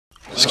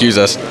Excuse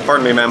us.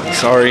 Pardon me, ma'am.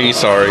 Sorry.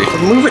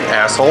 Move it,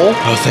 asshole.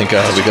 Oh, thank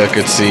God. We got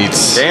good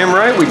seats. Damn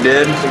right we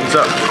did.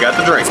 So, we got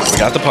the drinks. We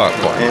got the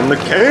popcorn. And the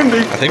candy.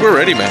 I think we're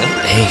ready, man.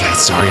 Hey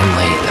guys, sorry I'm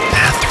late. The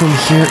bathroom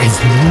here is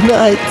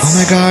nuts.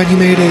 Oh my God, you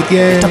made it.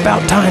 Yay. It's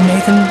about time,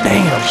 Nathan.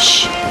 Damn.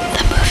 Shh,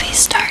 the movie's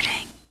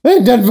starting.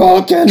 Hey, Dead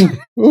Vulcan.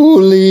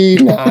 Holy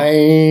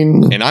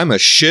 9. And I'm a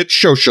shit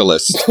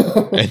socialist.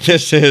 And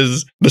this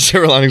is the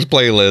Silver Linings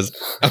Playlist,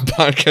 a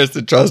podcast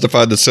that tries to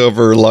find the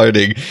silver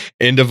lining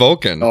into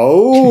Vulcan.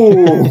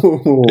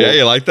 Oh. Yeah,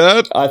 you like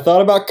that? I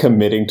thought about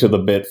committing to the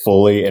bit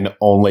fully and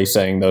only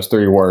saying those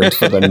 3 words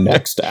for the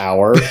next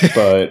hour.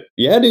 But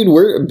yeah, dude,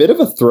 we're a bit of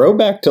a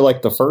throwback to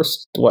like the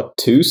first,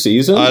 2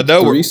 seasons? I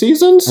know. 3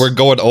 seasons? We're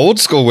going old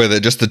school with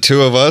it, just the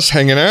two of us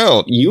hanging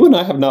out. You and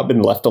I have not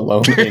been left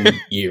alone in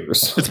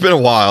years. It's been a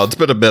while. It's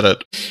been a minute.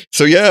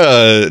 So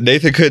yeah,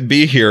 Nathan couldn't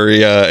be here.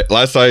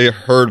 Last I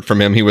heard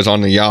from him, he was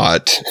on the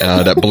yacht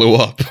that blew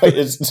up.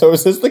 So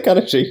is this the kind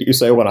of shit you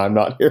say when I'm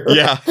not here?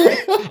 Yeah,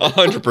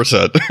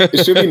 100%.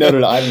 It should be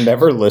noted, I've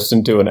never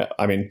listened to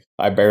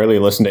I barely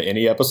listen to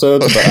any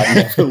episodes, but I've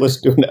never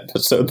listened to an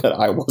episode that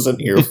I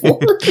wasn't here for.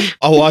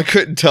 Oh, I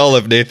couldn't tell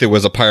if Nathan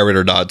was a pirate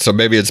or not, so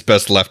maybe it's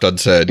best left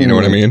unsaid. You know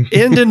what I mean?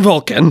 End in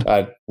Vulcan.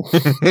 I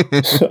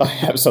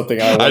have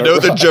something I know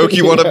the joke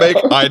you want to make.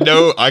 I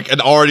know. I can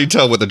already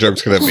tell what the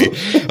joke's going to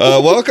be.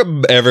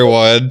 Welcome,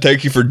 everyone.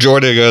 Thank you for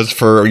joining us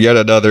for yet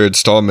another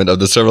installment of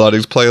the Silver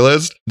Linings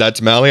Playlist.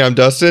 That's Mally. I'm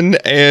Dustin.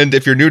 And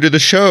if you're new to the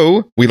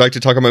show, we like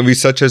to talk about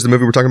movies such as the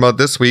movie we're talking about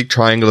this week,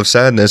 Triangle of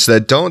Sadness,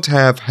 that don't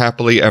have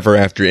happily ever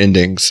after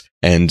endings.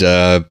 And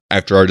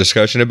after our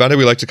discussion about it,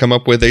 we like to come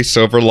up with a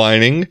silver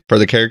lining for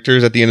the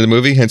characters at the end of the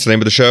movie, hence the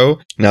name of the show.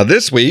 Now,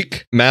 this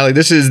week, Mally,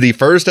 this is the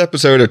first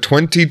episode of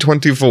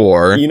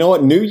 2024. You know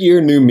what? New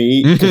year, new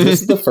me. Because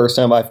this is the first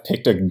time I've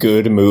picked a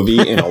good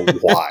movie in a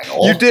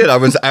while. You did. I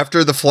was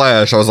after The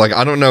Flash. I was like,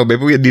 I don't know.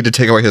 Maybe we need to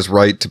take away his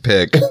right to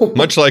pick.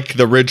 Much like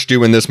the rich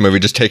do in this movie,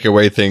 just take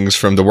away things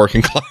from the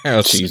working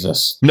class.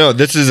 Jesus. No,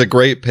 this is a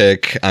great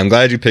pick. I'm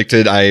glad you picked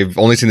it. I've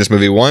only seen this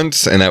movie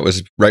once, and that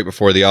was right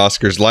before the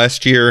Oscars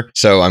last year.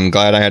 So I'm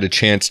glad I had a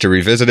chance to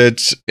revisit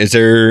it. Is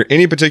there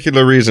any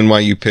particular reason why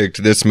you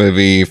picked this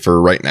movie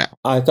for right now?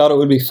 I thought it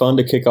would be fun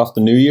to kick off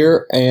the new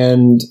year.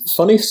 And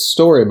funny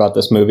story about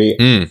this movie.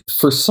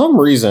 For some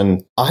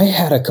reason, I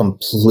had a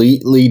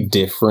completely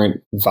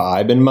different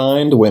vibe in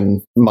mind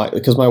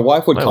because my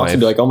wife would constantly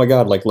be like, oh my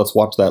God, like, let's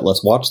watch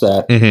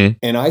that. Mm-hmm.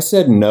 And I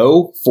said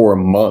no for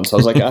months. I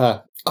was like,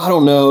 I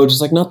don't know,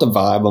 just like not the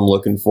vibe I'm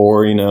looking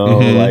for,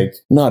 like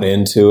not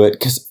into it.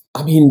 Because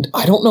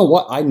I don't know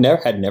what. I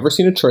had never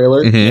seen a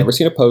trailer, never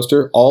seen a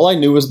poster. All I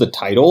knew was the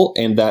title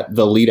and that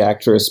the lead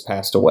actress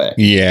passed away.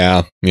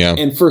 Yeah.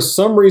 And for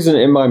some reason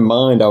in my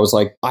mind, I was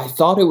like, I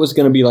thought it was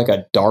going to be like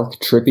a dark,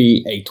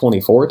 trippy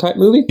A24 type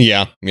movie.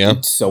 Yeah.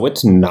 So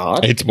it's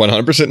not. It's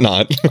 100%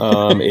 not.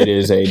 It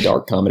is a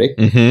dark comedy.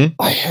 Mm-hmm.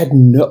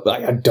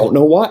 I don't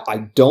know why. I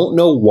don't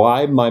know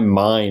why my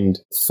mind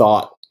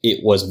thought it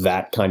was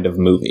that kind of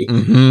movie.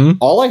 Mm-hmm.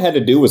 All I had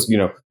to do was,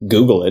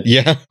 Google it.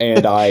 Yeah.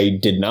 And I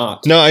did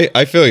not. No,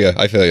 I feel you.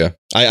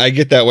 I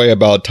get that way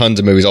about tons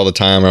of movies all the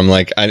time. I'm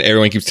like,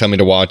 everyone keeps telling me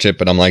to watch it,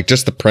 but I'm like,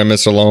 just the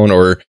premise alone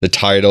or the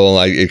title,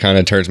 it kind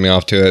of turns me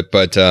off to it.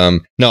 But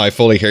no, I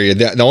fully hear you.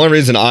 The only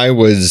reason I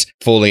was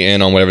fully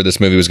in on whatever this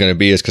movie was going to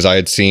be is because I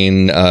had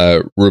seen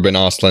Ruben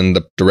Östlund,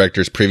 the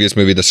director's previous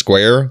movie, The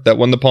Square, that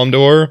won the Palme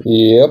d'Or.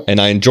 Yep. And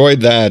I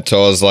enjoyed that.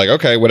 So I was like,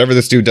 okay, whatever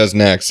this dude does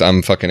next,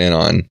 I'm fucking in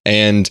on.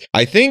 And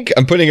I think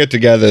I'm putting it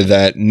together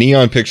that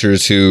Neon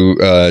Pictures, who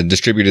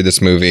distributed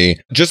this movie,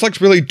 just likes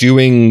really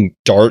doing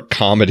dark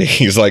comedy.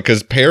 He's like,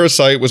 because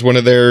Parasite was one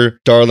of their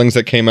darlings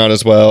that came out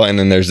as well. And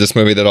then there's this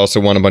movie that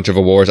also won a bunch of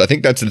awards. I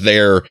think that's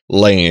their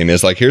lane,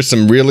 is like, here's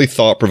some really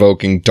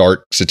thought-provoking,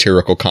 dark,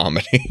 satirical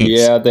comedies.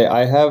 Yeah,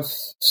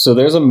 so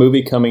there's a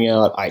movie coming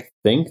out, I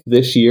think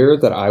this year,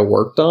 that I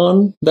worked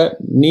on that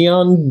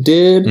Neon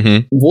did.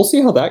 Mm-hmm. We'll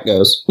see how that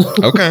goes.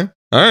 Okay.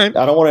 All right.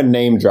 I don't want to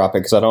name drop it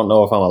because I don't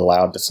know if I'm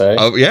allowed to say.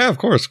 Oh, yeah, of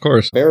course.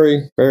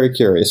 Very, very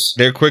curious.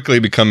 They're quickly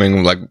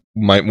becoming like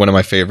one of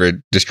my favorite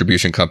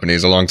distribution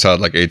companies alongside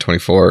like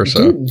A24.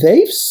 So dude,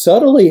 they've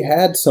subtly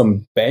had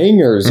some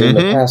bangers in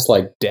the past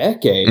like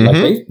decade.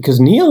 Because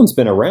Neon's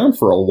been around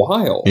for a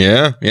while.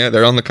 Yeah,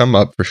 they're on the come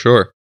up for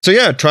sure. So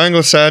yeah, Triangle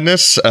of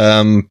Sadness.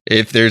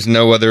 If there's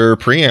no other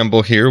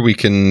preamble here, we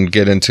can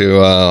get into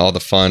all the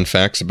fun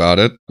facts about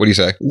it. What do you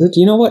say?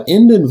 You know what?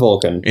 End in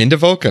Vulcan. Into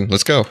Vulcan.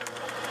 Let's go.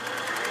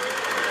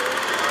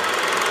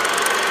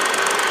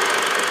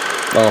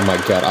 Oh my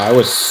God, I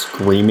was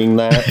screaming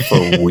that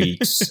for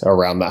weeks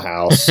around the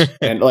house.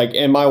 And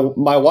my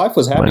wife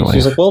was happy.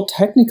 She's like, well,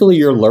 technically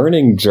you're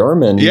learning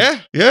German. Yeah,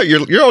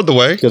 you're on the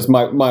way. Because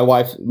my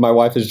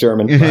wife is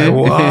German. My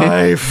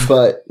wife.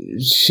 But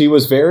she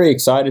was very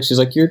excited. She's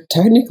like, you're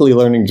technically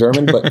learning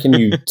German, but can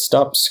you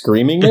stop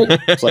screaming it?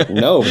 It's like,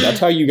 no, that's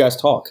how you guys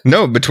talk.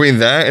 No, between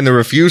that and the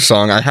Refuse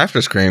song, I have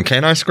to scream.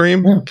 Can I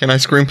scream? Yeah. Can I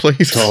scream,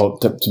 please? Oh,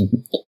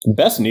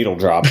 best needle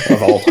drop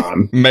of all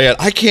time. Man,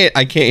 I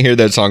can't hear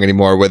that song anymore.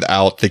 anymore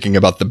without thinking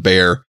about the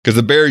bear, because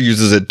the bear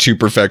uses it to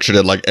perfection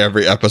in like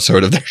every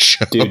episode of their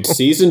show. Dude,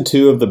 season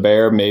 2 of The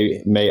Bear I'm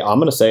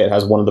going to say it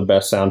has one of the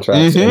best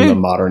soundtracks in the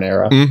modern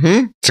era.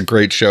 It's a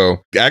great show.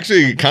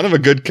 Actually, kind of a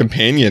good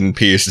companion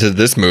piece to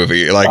this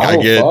movie. Like, I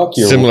get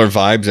similar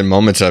vibes and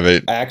moments of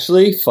it.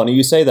 Actually, funny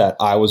you say that.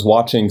 I was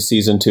watching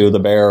season 2 of The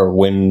Bear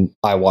when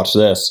I watched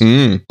this.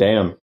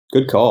 Damn.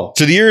 Good call.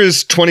 So the year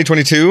is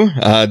 2022.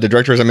 The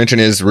director, as I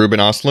mentioned, is Ruben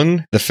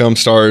Östlund. The film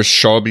stars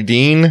Charlbi,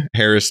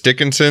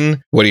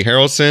 Dickinson, Woody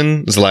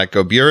Harrelson,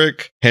 Zlatko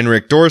Burić,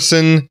 Henrik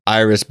Dorsin,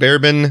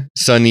 Berben,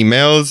 Sunnyi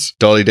Melles,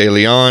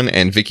 Dolly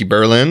and Vicki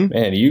Berlin.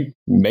 Man, you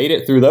made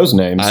it through those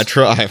names.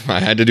 I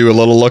had to do a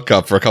little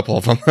lookup for a couple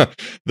of them.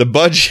 The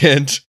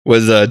budget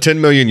was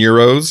 10 million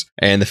euros,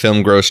 and the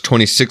film grossed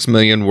 26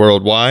 million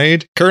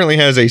worldwide. Currently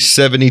has a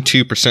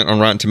 72% on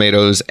Rotten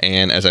Tomatoes,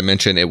 and as I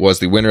mentioned, it was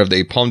the winner of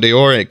the Palme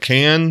d'Or at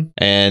Cannes,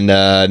 and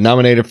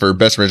nominated for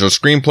Best Original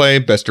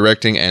Screenplay, Best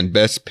Directing, and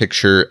Best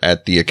Picture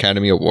at the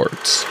Academy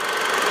Awards.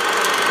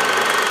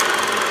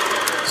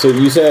 So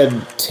you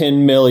said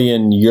 10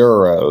 million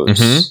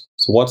euros.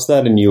 So what's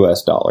that in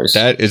US dollars?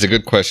 That is a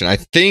good question. I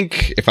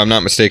think, if I'm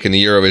not mistaken, the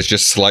euro is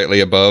just slightly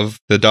above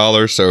the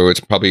dollar, so it's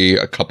probably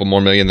a couple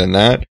more million than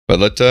that. But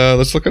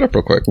let's look it up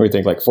real quick. What do you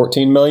think, like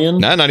 14 million?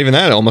 Nah, not even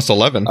that. Almost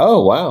 11.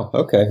 Oh, wow.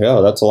 Okay.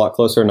 Yeah, that's a lot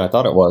closer than I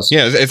thought it was.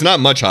 Yeah, it's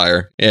not much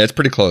higher. Yeah, it's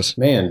pretty close.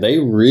 Man, they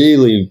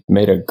really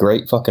made a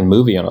great fucking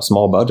movie on a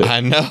small budget. I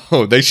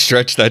know. They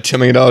stretched that $10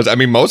 million. I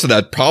mean, most of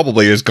that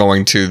probably is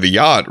going to the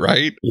yacht,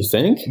 right? You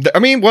think? I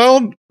mean,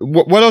 well,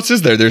 what else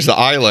is there? There's the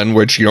island,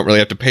 which you don't really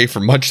have to pay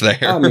for much there.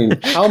 I mean,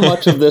 how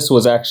much of this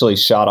was actually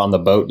shot on the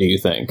boat, do you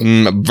think?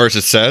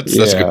 Versus sets?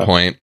 That's a good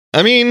point.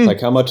 I mean, like,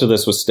 how much of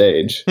this was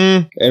stage?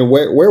 And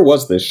where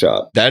was this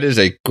shot? That is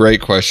a great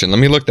question. Let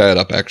me look that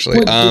up, actually.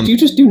 What, did you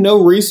just do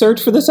no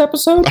research for this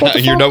episode?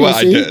 You know what?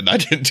 I did. I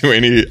didn't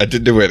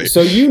do any.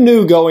 So you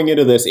knew going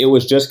into this, it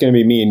was just going to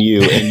be me and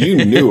you, and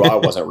you knew I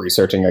wasn't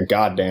researching a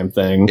goddamn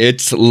thing.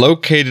 It's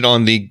located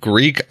on the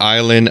Greek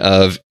island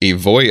of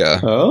Evoia.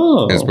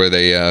 Oh. Is where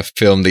they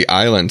filmed the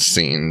island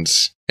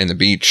scenes. In the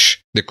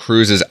beach. The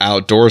cruise's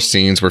outdoor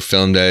scenes were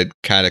filmed at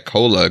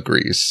Katakola,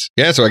 Greece.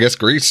 Yeah, so I guess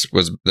Greece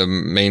was the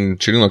main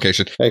shooting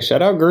location. Hey,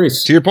 shout out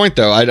Greece. To your point,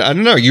 though, I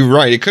don't know. You're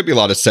right. It could be a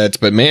lot of sets,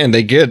 but man,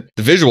 they get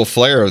the visual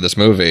flair of this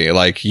movie.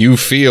 Like, you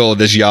feel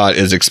this yacht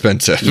is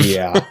expensive.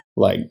 Yeah,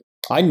 like,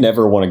 I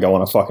never want to go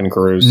on a fucking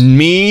cruise.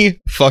 Me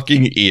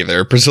fucking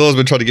either. Priscilla's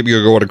been trying to get me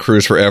to go on a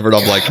cruise forever, and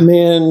I'm like...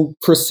 Man,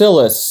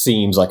 Priscilla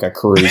seems like a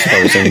cruise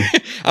person.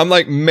 I'm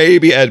like,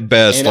 maybe at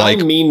best, and like...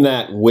 I mean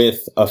that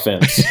with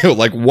offense.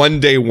 Like, 1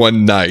 day,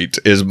 1 night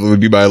would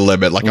be my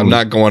limit. Like, I'm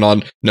not going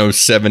on no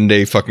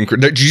 7-day fucking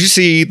cruise. Did you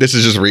see, this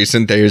is just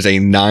recent, there's a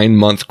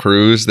 9-month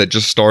cruise that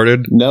just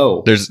started?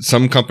 No. There's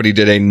some company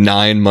did a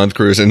 9-month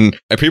cruise, and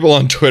people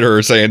on Twitter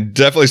are saying,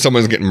 definitely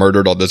someone's getting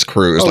murdered on this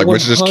cruise. Oh, like,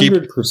 let's just keep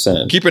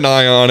an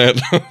eye on it.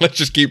 Let's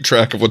just keep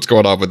track of what's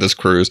going on with this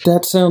cruise.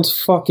 That sounds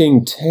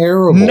fucking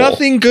terrible.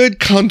 Nothing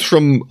good comes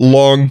from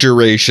long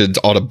durations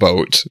on a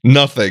boat.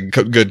 Nothing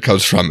good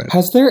comes from it.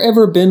 Has there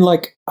ever been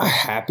like a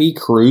happy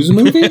cruise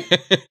movie?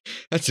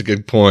 That's a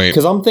good point.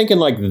 Because I'm thinking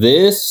like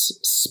this,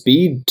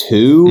 Speed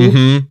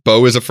 2.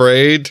 Beau is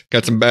Afraid.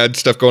 Got some bad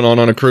stuff going on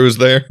a cruise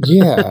there.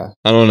 Yeah.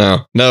 I don't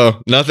know.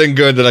 No, nothing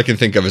good that I can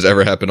think of has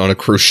ever happened on a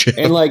cruise ship.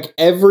 And like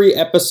every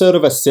episode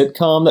of a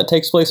sitcom that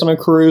takes place on a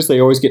cruise, they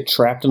always get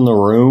trapped in the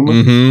room.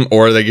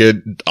 Or they get,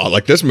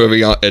 like this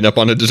movie, end up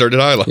on a deserted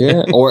island.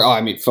 Yeah. Or, I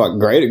mean, fuck,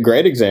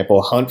 great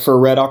example. Hunt for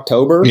Red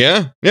October.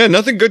 Yeah. Yeah,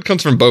 nothing good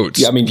comes from boats.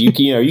 Yeah, I mean, you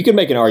can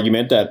make an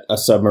argument that a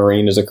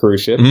submarine is a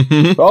cruise ship.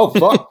 Oh,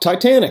 fuck,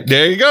 Titanic.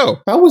 There you go.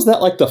 How was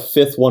that like the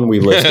 5th one we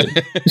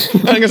listed?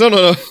 I guess I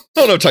don't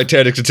know.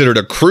 Titanic's considered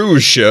a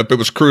cruise ship. It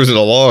was cruising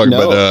along.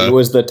 No, but, it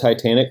was the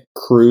Titanic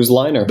cruise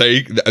liner.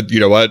 You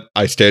know what?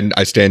 I stand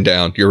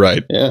down. You're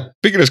right. Yeah.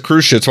 Speaking of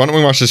cruise ships, why don't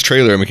we watch this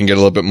trailer and we can get a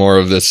little bit more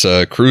of this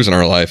cruise in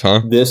our life,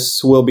 huh?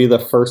 This will be the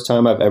first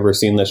time I've ever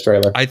seen this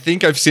trailer. I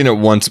think I've seen it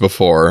once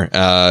before.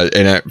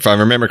 And if I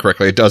remember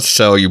correctly, it does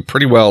sell you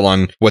pretty well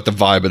on what the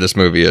vibe of this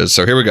movie is.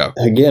 So here we go.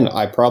 Again,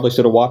 I probably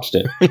should have watched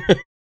it.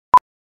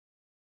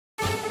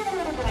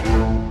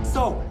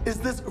 So, is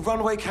this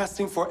runway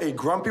casting for a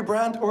grumpy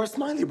brand or a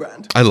smiley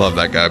brand? I love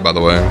that guy, by the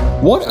way.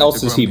 What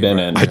else has he been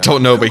in? I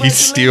don't know, but he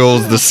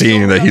steals the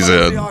scene that he's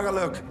in. I'm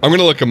going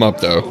to look him up,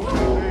 though.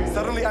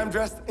 Suddenly I'm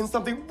dressed in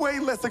something way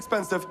less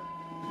expensive.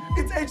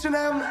 It's H&M.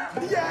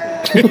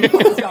 Yay!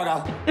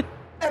 Balenciaga.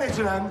 And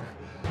H&M.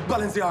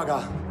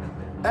 Balenciaga.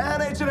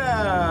 And H&M.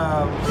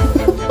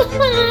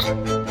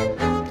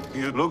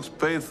 You looks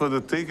paid for the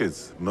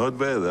tickets. Not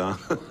bad, huh?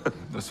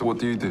 So what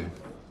do you do?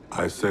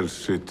 I sell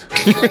shit.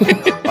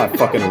 I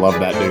fucking love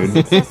that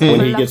dude. When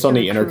he gets on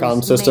the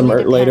intercom system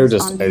later,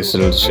 just I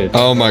sell shit.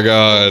 Oh my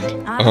god.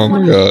 Oh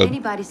my god.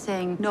 Anybody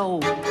saying no?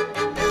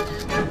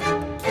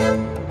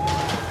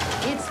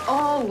 It's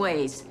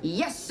always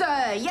yes,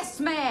 sir.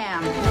 Yes,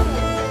 ma'am.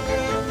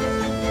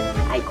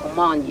 I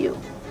command you.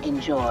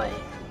 Enjoy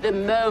the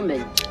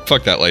moment.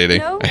 Fuck that lady.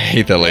 No? I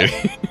hate that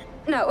lady.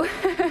 No.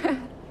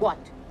 What?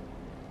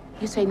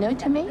 You say no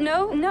to me?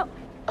 No, no.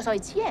 Oh, so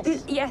it's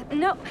yes. Yeah,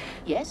 no.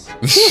 Yes?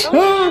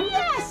 Oh,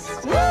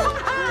 yes!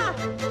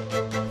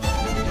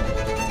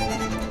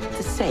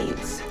 The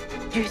sails.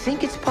 Do you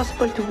think it's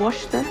possible to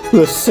wash them?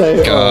 The sail.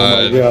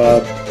 Oh my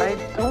god. I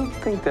don't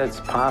think that's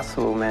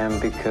possible, ma'am,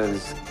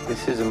 because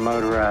this is a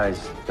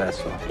motorized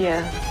vessel.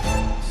 Yeah.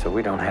 So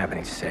we don't have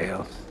any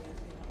sails.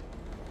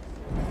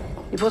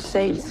 It was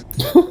sails.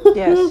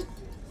 Yes.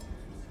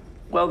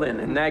 Well then,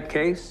 in that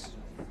case,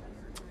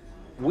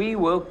 we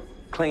will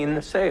clean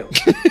the sails.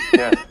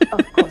 Yes.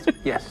 Of course.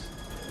 Yes.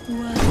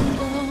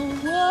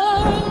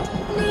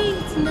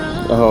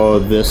 Oh,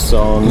 this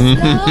song.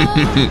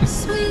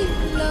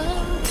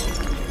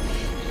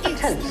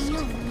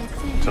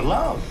 To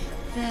love.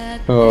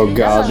 Oh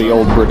god, the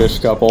old British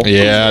couple.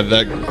 Yeah,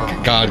 that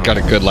God got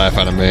a good laugh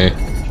out of me.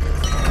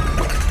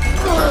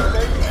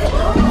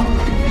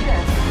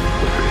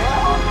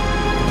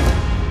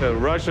 A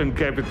Russian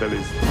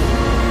capitalist.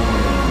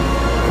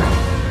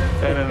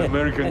 And an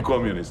American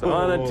communist.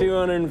 On a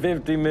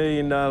 $250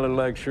 million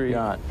luxury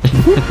yacht.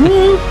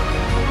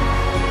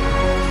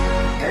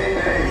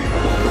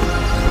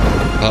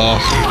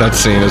 Oh, that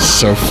scene is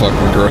so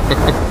fucking gross.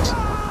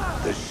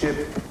 The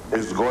ship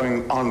is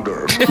going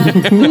under.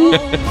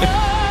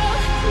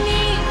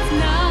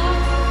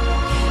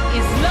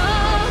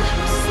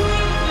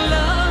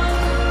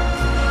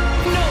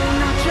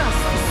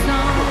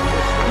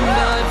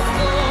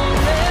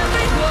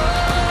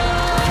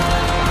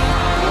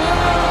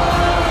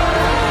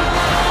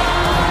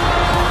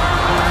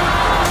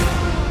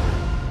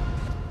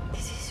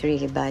 This is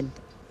really bad.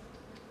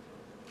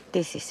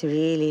 This is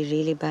really,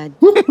 really bad.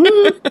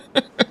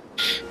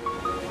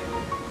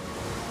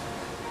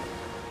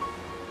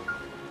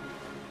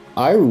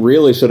 I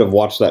really should have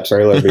watched that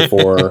trailer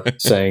before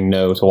saying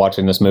no to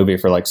watching this movie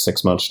for like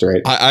 6 months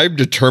straight. I'm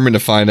determined to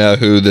find out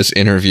who this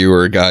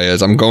interviewer guy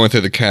is. I'm going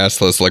through the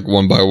cast list like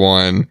one by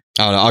one.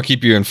 I don't know. I'll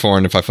keep you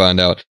informed if I find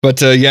out.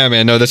 But yeah,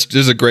 man, no, this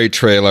is a great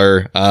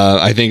trailer.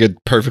 I think it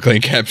perfectly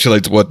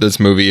encapsulates what this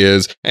movie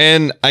is.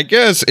 And I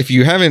guess if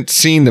you haven't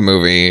seen the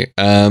movie,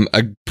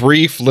 a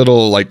brief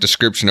little like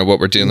description of what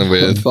we're dealing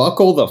with.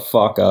 Buckle the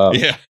fuck up.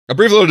 Yeah. A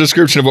brief little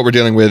description of what we're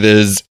dealing with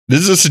is this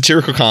is a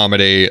satirical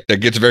comedy that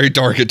gets very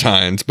dark at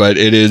times, but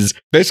it is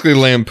basically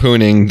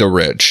lampooning the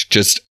rich.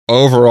 Just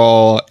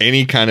overall,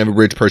 any kind of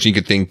rich person you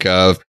could think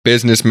of,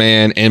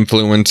 businessman,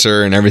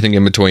 influencer, and everything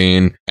in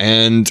between.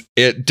 And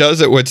it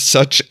does it with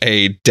such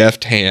a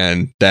deft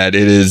hand that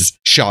it is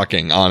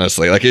shocking,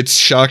 honestly. Like, it's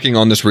shocking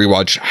on this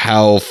rewatch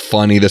how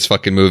funny this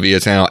fucking movie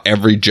is and how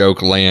every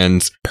joke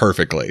lands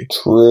perfectly.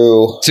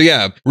 True. So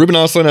yeah, Ruben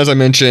Östlund, as I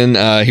mentioned,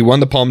 he won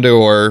the Palme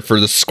d'Or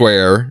for The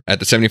Square at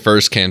the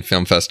 71st Cannes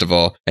Film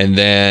Festival. And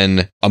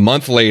then a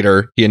month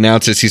later, he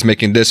announces he's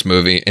making this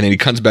movie. And then he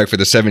comes back for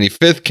the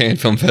 75th Cannes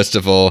Film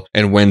Festival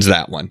and wins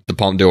that one. The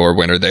Palme d'Or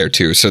winner there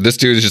too. So this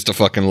dude is just a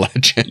fucking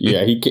legend.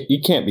 Yeah,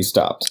 he can't be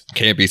stopped.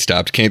 Can't be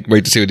stopped. Can't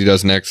wait to see what he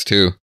does next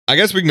too. I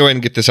guess we can go ahead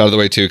and get this out of the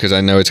way too, because I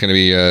know it's going to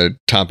be a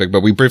topic,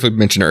 but we briefly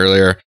mentioned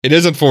earlier, it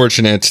is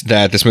unfortunate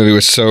that this movie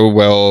was so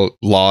well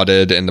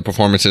lauded and the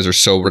performances are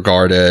so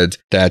regarded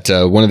that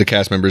one of the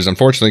cast members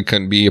unfortunately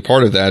couldn't be a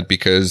part of that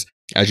because,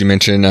 as you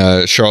mentioned,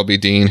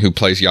 Charlbi, who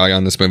plays Yaya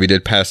in this movie,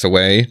 did pass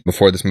away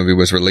before this movie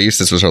was released.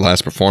 This was her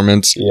last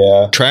performance.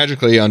 Yeah.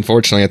 Tragically,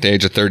 unfortunately, at the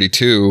age of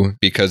 32,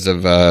 because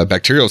of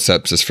bacterial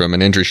sepsis from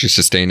an injury she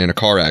sustained in a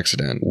car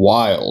accident.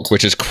 Wild.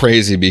 Which is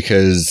crazy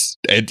because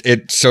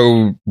it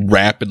so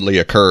rapidly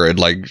occurred.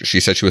 Like,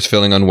 she said she was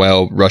feeling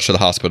unwell, rushed to the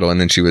hospital,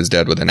 and then she was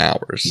dead within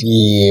hours.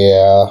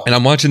 Yeah. And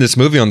I'm watching this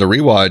movie on the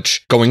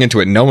rewatch, going into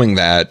it knowing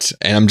that,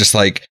 and I'm just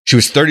like, she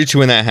was 32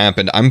 when that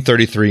happened. I'm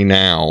 33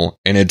 now,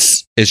 and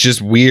it's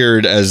just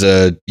weird as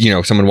a,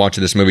 someone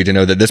watching this movie to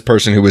know that this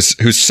person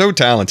who's so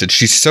talented,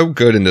 she's so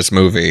good in this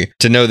movie,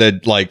 to know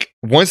that like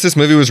once this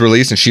movie was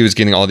released and she was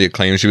getting all the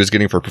acclaim she was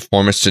getting for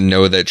performance, to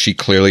know that she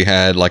clearly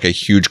had like a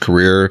huge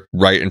career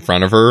right in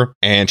front of her.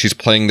 And she's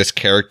playing this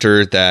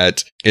character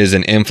that is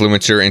an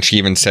influencer. And she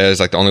even says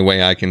like, the only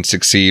way I can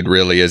succeed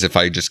really is if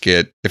I'm just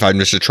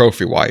a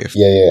trophy wife.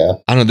 Yeah.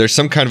 I don't know. There's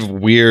some kind of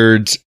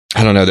weird,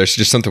 I don't know. There's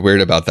just something weird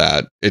about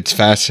that. It's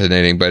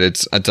fascinating, but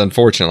it's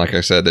unfortunate, like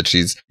I said, that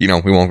she's, we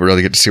won't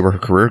really get to see where her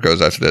career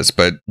goes after this.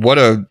 But what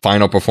a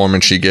final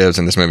performance she gives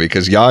in this movie,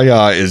 because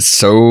Yaya is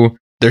so...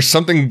 There's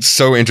something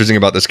so interesting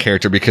about this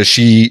character because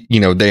she,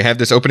 they have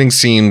this opening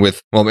scene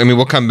with,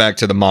 we'll come back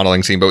to the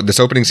modeling scene, but this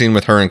opening scene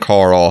with her and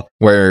Carl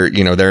where,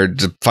 they're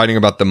fighting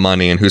about the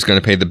money and who's going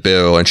to pay the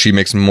bill, and she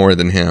makes more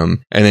than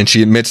him. And then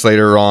she admits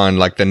later on,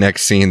 like the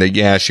next scene, that,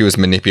 yeah, she was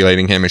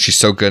manipulating him, and she's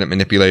so good at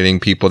manipulating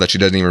people that she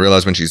doesn't even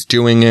realize when she's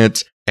doing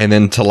it. And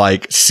then to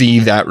like see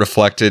that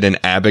reflected in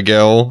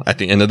Abigail at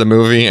the end of the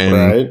movie, and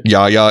right.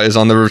 Yaya is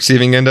on the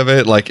receiving end of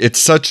it. Like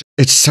it's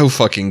so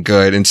fucking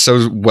good and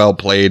so well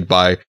played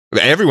by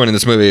everyone in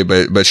this movie,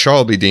 but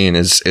Charlbi Dean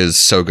is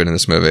so good in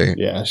this movie.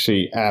 Yeah,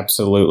 she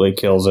absolutely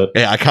kills it.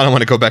 Yeah, I kind of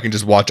want to go back and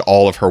just watch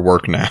all of her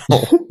work now,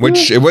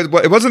 which it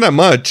wasn't that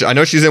much. I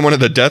know she's in one of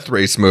the Death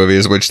Race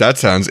movies, which that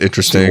sounds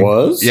interesting. She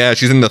was? Yeah,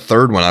 she's in the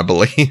third one, I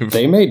believe.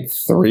 They made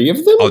 3 of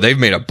them? Oh, they've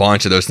made a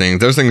bunch of those things.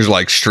 Those things are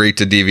like straight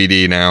to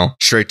DVD now,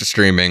 straight to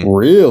streaming.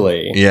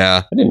 Really?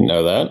 Yeah. I didn't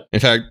know that. In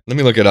fact, let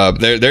me look it up.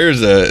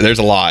 There's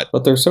a lot.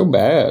 But they're so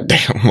bad.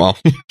 Damn, well,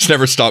 it's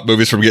never stopped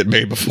movies from getting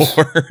made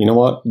before. You know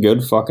what?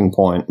 Good fucking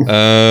point.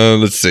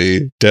 Let's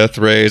see. Death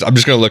Race. I'm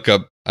just going to look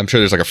up. I'm sure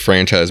there's like a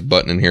franchise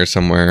button in here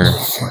somewhere.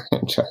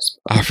 Franchise.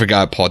 I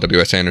forgot Paul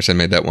W.S. Anderson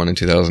made that one in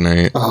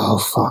 2008. Oh,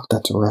 fuck.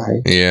 That's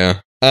right.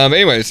 Yeah.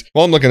 Anyways,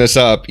 while I'm looking this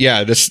up,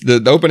 yeah,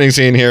 the opening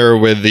scene here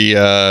with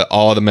the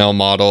all the male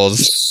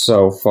models.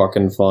 So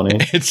fucking funny.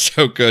 It's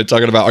so good.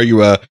 Talking about, are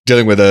you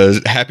dealing with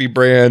a happy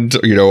brand,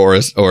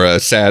 or a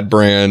sad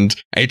brand,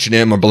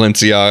 H&M or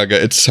Balenciaga?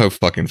 It's so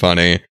fucking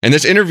funny. And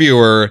this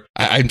interviewer,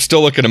 I'm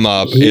still looking him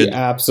up. He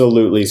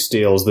absolutely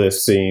steals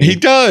this scene. He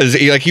does.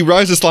 He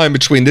rides this line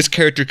between this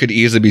character could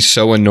easily be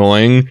so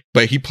annoying,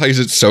 but he plays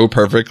it so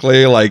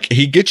perfectly. Like,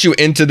 he gets you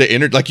into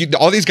the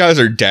all these guys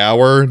are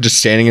dour, just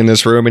standing in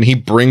this room, and he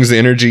brings the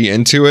energy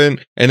into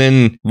it. And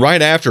then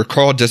right after,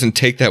 Carl doesn't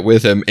take that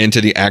with him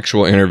into the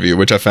actual interview,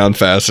 which I found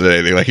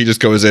fascinating. Like, he just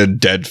goes in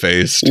dead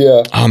faced.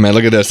 Yeah. Oh man,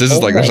 look at this. This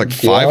is like, there's like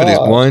 5 of these.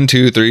 1,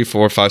 2, 3,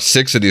 4, 5,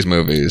 6 of these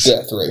movies.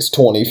 Death Race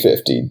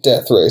 2050.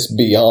 Death Race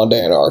Beyond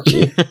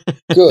Anarchy.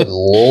 Good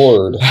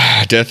Lord.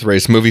 Death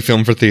Race, movie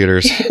film for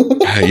theaters.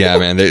 Yeah,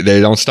 man, they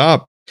don't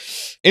stop.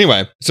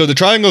 Anyway, so the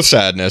Triangle of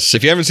Sadness,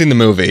 if you haven't seen the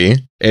movie,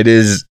 it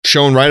is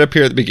shown right up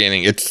here at the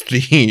beginning. It's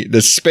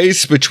the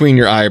space between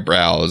your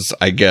eyebrows,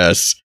 I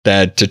guess,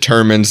 that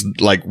determines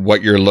like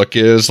what your look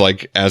is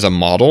like as a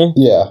model.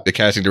 Yeah. The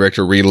casting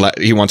director,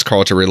 he wants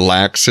Carl to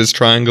relax his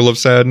Triangle of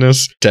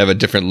Sadness, to have a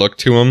different look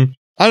to him.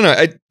 I don't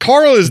know.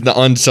 Carl is the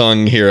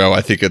unsung hero,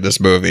 I think, of this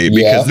movie,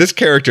 because this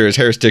character, as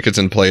Harris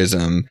Dickinson plays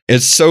him,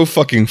 is so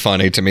fucking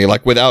funny to me,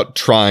 like without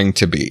trying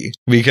to be.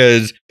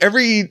 Because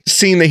every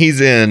scene that he's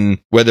in,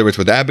 whether it's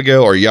with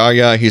Abigail or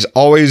Yaya, he's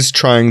always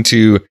trying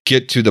to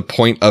get to the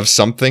point of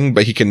something,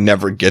 but he can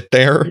never get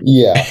there.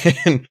 Yeah.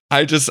 And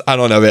I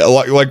don't know, man.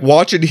 Like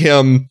watching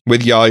him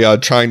with Yaya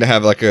trying to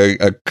have like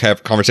a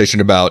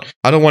conversation about,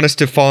 I don't want us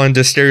to fall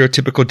into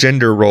stereotypical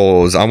gender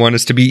roles. I want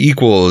us to be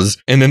equals.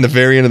 And then the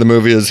very end of the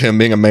movie is him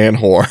being a man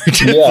whore.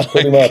 Yeah,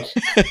 pretty much.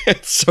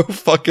 It's so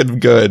fucking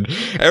good.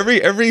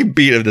 Every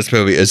beat of this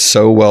movie is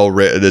so well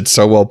written. It's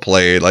so well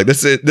played. Like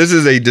this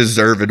is a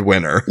deserved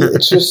winner.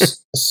 It's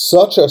just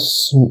such a,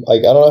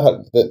 like, I don't know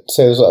how to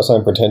say this without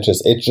sounding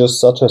pretentious. It's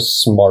just such a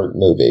smart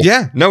movie.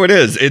 Yeah, no, it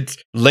is. It's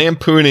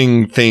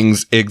lampooning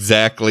things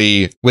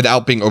exactly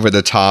without being over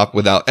the top,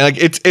 without, like,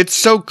 it's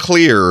so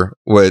clear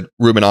what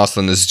Ruben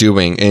Östlund is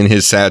doing in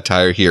his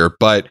satire here,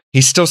 but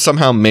he still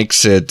somehow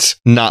makes it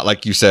not,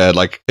 like you said,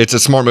 like, it's a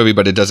smart movie,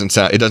 but it doesn't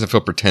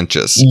feel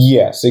pretentious.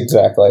 Yes,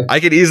 exactly. I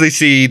could easily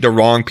see the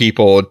wrong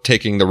people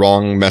taking the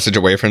wrong message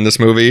away from this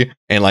movie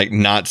and like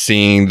not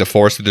seeing the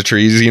forest of the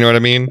trees, you know what I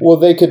mean? Well,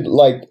 they could,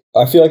 like,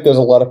 I feel like there's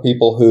a lot of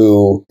people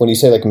who, when you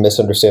say like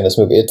misunderstand this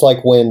movie, it's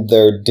like when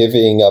they're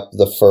divvying up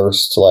the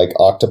first like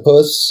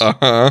octopus,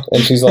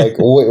 and she's like,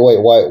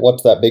 wait, why?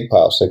 What's that big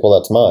pile? She's like, well,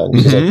 that's mine.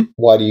 She's like,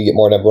 why do you get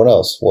more than everyone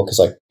else? Well, because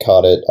I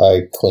caught it,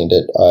 I cleaned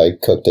it, I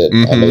cooked it,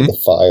 I made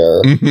the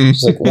fire.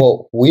 She's like,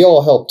 well, we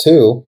all helped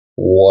too.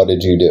 What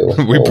did you do?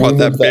 We brought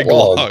that big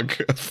log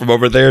from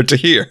over there to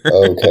here.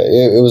 Okay.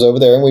 It was over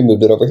there and we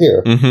moved it over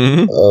here.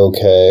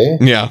 Okay.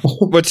 Yeah.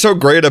 What's so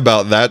great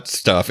about that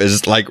stuff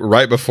is, like,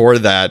 right before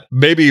that,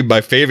 maybe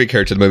my favorite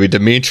character in the movie,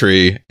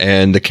 Dimitri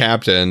and the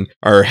captain,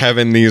 are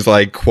having these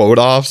like quote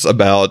offs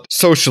about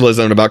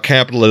socialism, about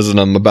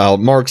capitalism,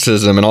 about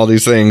Marxism and all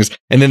these things.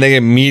 And then they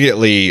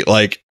immediately,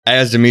 like,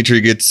 as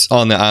Dimitri gets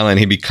on the island,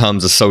 he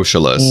becomes a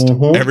socialist.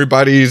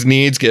 Everybody's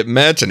needs get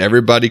met and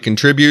everybody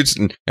contributes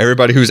and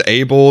everybody who's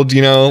able,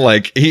 you know,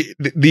 like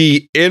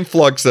the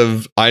influx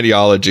of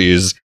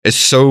ideologies is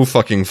so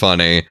fucking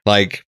funny.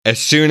 Like, as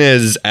soon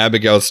as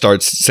Abigail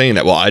starts saying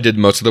that, well, I did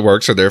most of the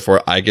work, so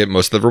therefore I get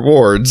most of the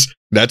rewards,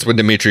 that's when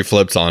Dimitri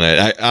flips on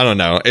it. I don't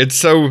know. It's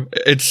so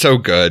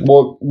good.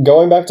 Well,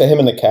 going back to him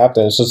and the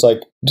captain, it's just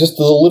like, just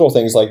the little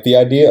things, like the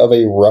idea of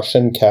a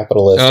Russian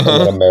capitalist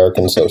and an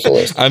American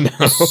socialist. I know.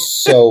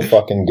 So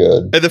fucking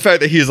good. And the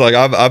fact that he's like,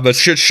 I'm a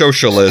shit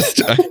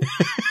socialist.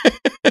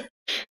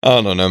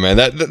 I don't know, man.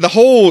 The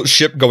whole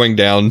ship going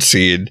down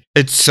scene,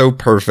 it's so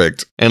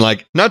perfect. And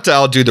like, not to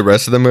outdo the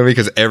rest of the movie,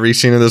 because every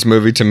scene of this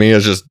movie to me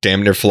is just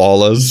damn near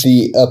flawless.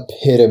 The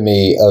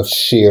epitome of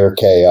sheer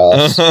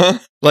chaos.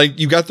 Like,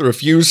 you got the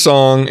Refuse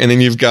song, and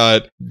then you've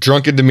got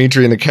Drunken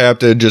Dimitri and the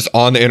captain just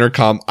on the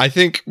intercom. I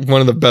think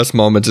one of the best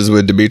moments is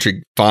when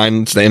Dimitri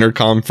finds the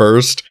intercom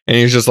first, and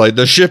he's just like,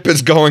 the ship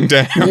is going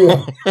down.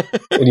 Yeah.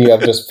 And you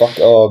have just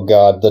oh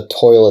god, the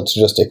toilet's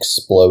just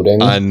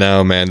exploding. I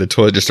know, man. The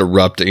toilet just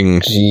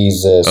erupting.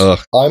 Jesus. Ugh.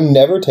 I'm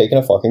never taking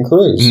a fucking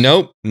cruise.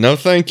 Nope. No,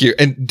 thank you.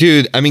 And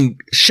dude, I mean,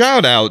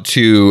 shout out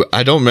to,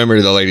 I don't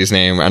remember the lady's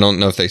name. I don't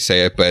know if they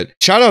say it, but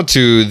shout out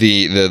to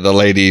the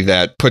lady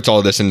that puts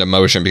all this into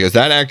motion, because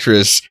that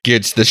actress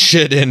gets the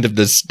shit end of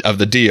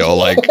the deal.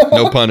 Like,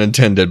 no pun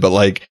intended, but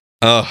like,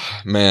 oh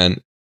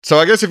man. So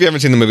I guess if you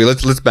haven't seen the movie,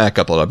 let's back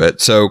up a little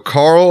bit. So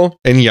Carl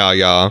and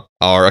Yaya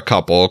are a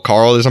couple.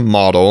 Carl is a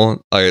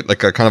model,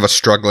 like a kind of a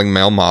struggling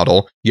male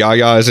model.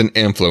 Yaya is an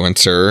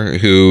influencer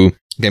who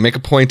they make a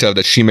point of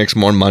that she makes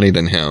more money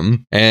than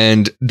him.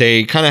 And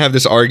they kind of have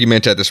this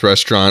argument at this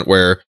restaurant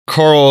where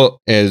Carl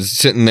is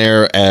sitting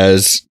there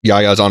as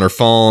Yaya's on her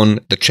phone.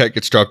 The check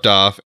gets dropped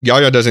off.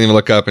 Yaya doesn't even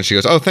look up, and she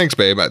goes, "Oh, thanks,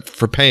 babe,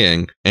 for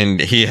paying." And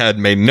he had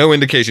made no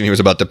indication he was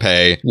about to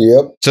pay.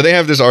 Yep. So they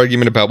have this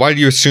argument about, why do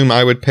you assume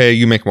I would pay?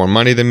 You make more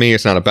money than me.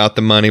 It's not about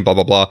the money, blah,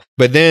 blah, blah.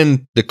 But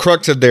then the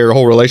crux of their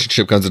whole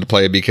relationship comes into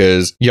play,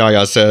 because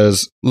Yaya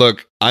says,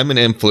 look, I'm an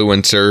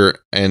influencer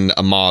and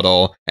a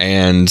model,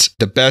 and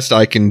the best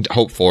I can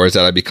hope for is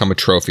that I become a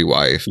trophy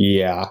wife.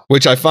 Yeah.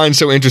 Which I find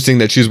so interesting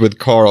that she's with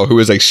Carl, who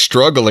is a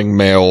struggling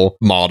male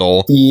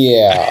model.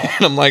 Yeah.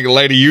 And I'm like,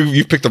 lady,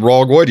 you've picked the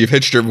wrong one. You've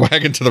hitched your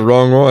wagon to the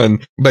wrong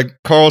one. But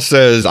Carl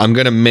says, I'm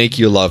going to make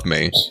you love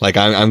me. Like,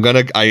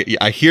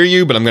 I hear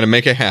you, but I'm going to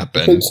make it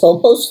happen. It's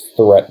almost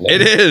threatening.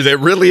 It is. It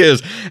really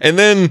is. And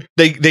then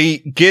they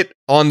get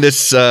on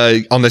this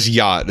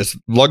yacht, this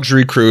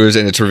luxury cruise,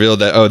 and it's revealed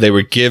that, oh, they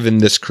were given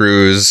this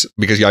cruise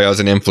because Yaya's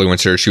an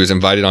influencer. She was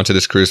invited onto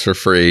this cruise for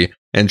free,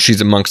 and she's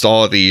amongst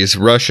all of these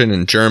Russian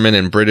and German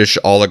and British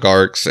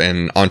oligarchs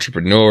and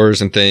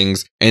entrepreneurs and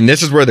things. And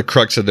this is where the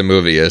crux of the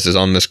movie is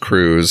on this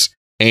cruise.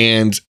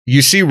 And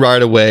you see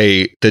right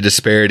away the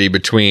disparity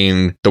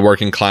between the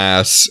working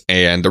class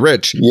and the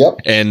rich. Yep.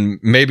 And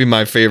maybe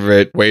my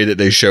favorite way that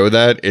they show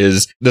that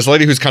is this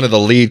lady who's kind of the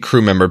lead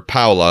crew member,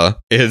 Paula,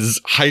 is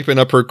hyping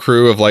up her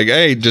crew of like,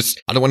 hey,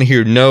 I don't want to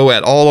hear no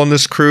at all on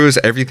this cruise.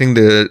 Everything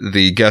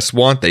the guests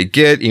want, they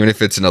get. Even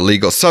if it's an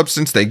illegal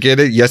substance, they get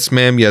it. Yes,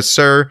 ma'am. Yes,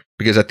 sir.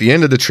 Because at the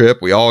end of the trip,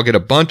 we all get a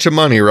bunch of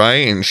money,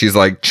 right? And she's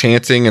like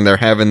chanting, and they're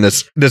having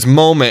this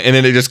moment, and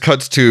then it just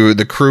cuts to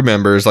the crew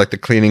members, like the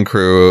cleaning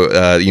crew,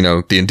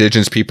 the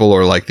indigenous people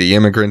or like the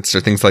immigrants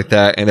or things like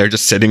that, and they're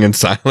just sitting in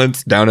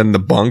silence down in the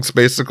bunks,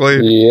 basically.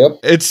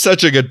 Yep. It's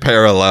such a good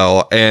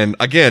parallel. And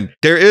again,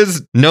 there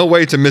is no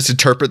way to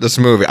misinterpret this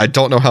movie. I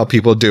don't know how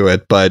people do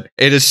it, but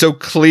it is so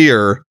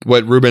clear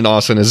what Ruben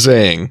Östlund is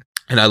saying.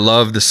 And I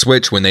love the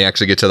switch when they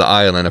actually get to the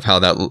island of how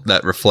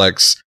that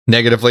reflects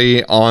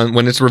negatively on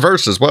when it's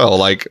reversed as well.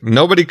 Like,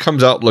 nobody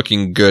comes out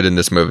looking good in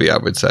this movie, I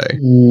would say.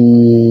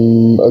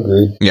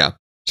 Agreed. Yeah.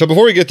 So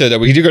before we get to that,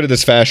 we do go to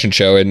this fashion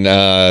show,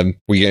 and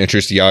we get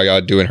introduced to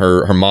Yaya doing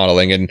her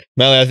modeling. And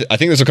Mally, I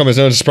think this will come as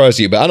no surprise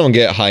to you, but I don't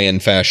get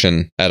high-end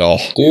fashion at all.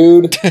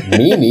 Dude,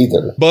 me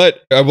neither.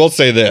 But I will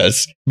say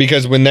this,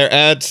 because when they're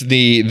at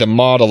the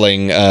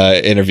modeling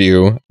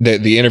interview,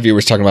 the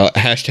interviewer's talking about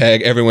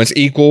hashtag everyone's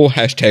equal,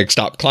 hashtag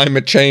stop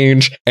climate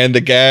change, and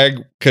the gag,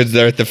 because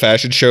they're at the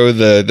fashion show,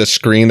 the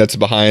screen that's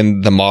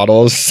behind the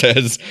models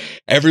says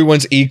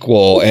everyone's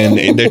equal,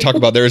 and they talk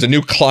about there's a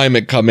new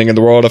climate coming in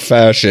the world of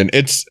fashion.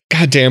 It's,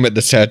 god damn it,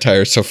 the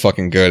satire is so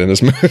fucking good in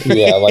this movie.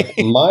 Yeah, like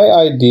my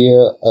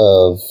idea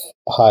of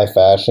high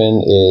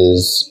fashion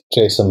is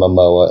Jason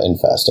Momoa in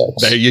Fast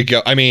X. There you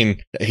go. I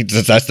mean,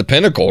 that's the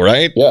pinnacle,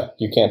 right? Yeah,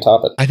 you can't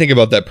top it. I think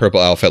about that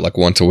purple outfit like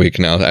once a week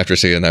now after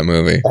seeing that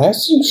movie.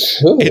 As you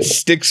should. It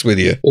sticks with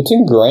you. It's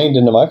ingrained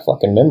into my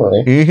fucking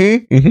memory.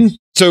 Mm-hmm. Mm-hmm.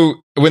 So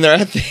when they're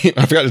at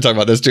I forgot to talk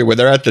about this too. When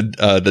they're at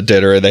the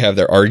dinner and they have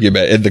their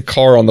argument in the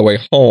car on the way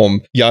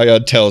home, Yaya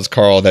tells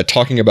Carl that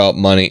talking about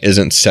money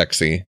isn't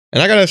sexy.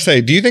 And I gotta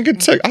say, do you think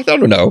it's I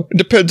don't know. It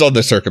depends on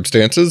the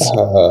circumstances.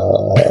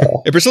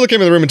 If Priscilla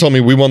came in the room and told me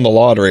we won the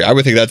lottery, I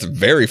would think that's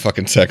very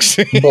fucking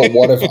sexy. But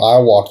what if I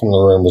walked in the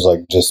room and was like,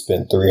 just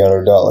spent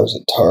 $300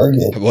 at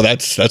Target? Well,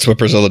 that's what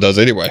Priscilla does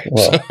anyway.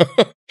 Well.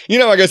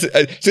 So, I guess,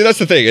 see, that's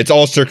the thing. It's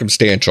all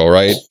circumstantial,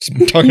 right?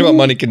 Talking about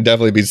money can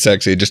definitely be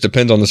sexy. It just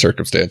depends on the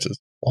circumstances.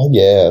 I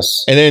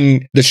guess. And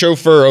then the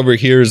chauffeur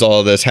overhears all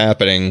of this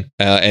happening.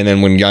 And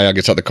then when Yaya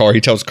gets out the car, he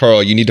tells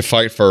Carl, you need to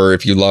fight for her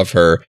if you love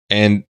her.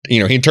 And, he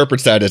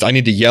interprets that as I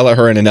need to yell at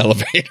her in an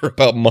elevator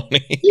about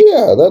money.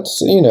 Yeah, that's,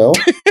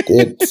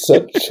 it's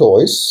a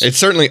choice. It's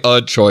certainly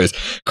a choice.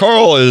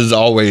 Carl is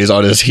always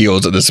on his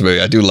heels in this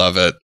movie. I do love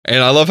it.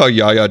 And I love how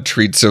Yaya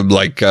treats him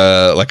like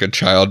a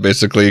child,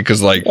 basically, because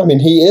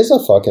he is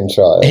a fucking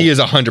child. He is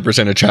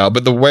 100% a child.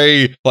 But the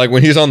way,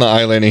 when he's on the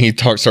island and he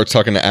starts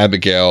talking to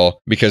Abigail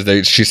because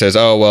she says,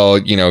 "Oh well,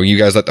 you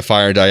guys let the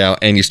fire die out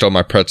and you stole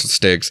my pretzel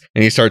sticks,"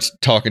 and he starts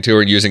talking to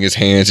her and using his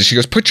hands, and she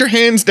goes, "Put your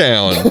hands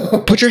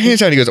down, put your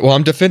hands down." He goes, "Well,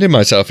 I'm defending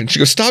myself," and she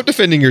goes, "Stop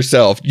defending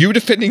yourself. You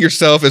defending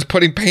yourself is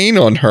putting pain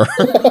on her."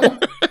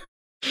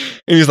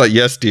 And he's like,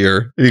 yes,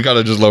 dear. And he kind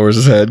of just lowers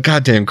his head.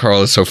 Goddamn,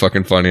 Carl is so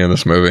fucking funny in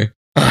this movie.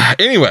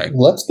 Anyway.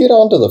 Let's get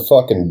onto the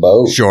fucking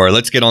boat. Sure,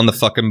 let's get on the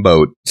fucking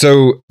boat.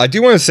 So, I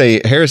do want to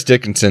say Harris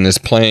Dickinson is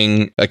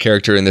playing a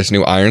character in this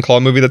new Iron Claw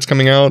movie that's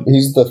coming out.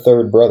 He's the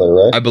third brother,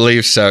 right? I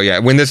believe so, yeah.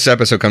 When this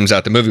episode comes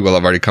out, the movie will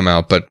have already come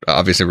out, but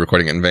obviously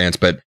recording it in advance.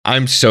 But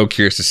I'm so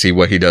curious to see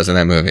what he does in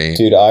that movie.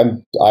 Dude,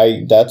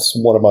 that's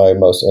one of my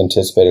most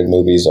anticipated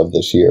movies of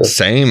this year.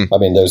 Same. I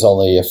mean, there's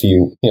only a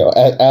few,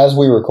 as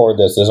we record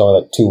this, there's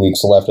only like 2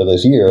 weeks left of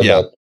this year.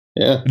 Yeah. But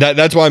yeah.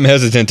 That's why I'm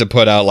hesitant to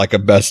put out like a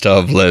best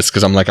of list,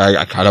 because I'm like,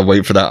 I gotta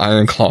wait for that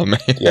Iron Claw,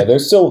 man. Yeah, I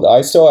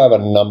still have a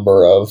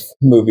number of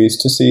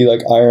movies to see,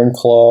 like Iron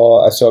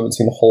Claw. I still haven't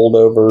seen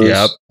Holdovers.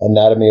 Yep.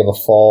 Anatomy of a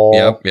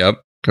Fall.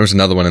 Yep. There was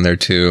another one in there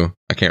too.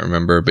 I can't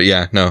remember. But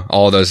yeah, no,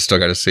 all of those I still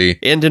got to see.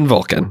 And in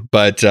Vulcan.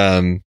 But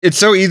it's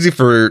so easy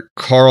for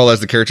Carl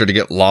as the character to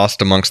get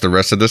lost amongst the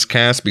rest of this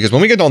cast, because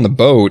when we get on the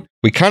boat,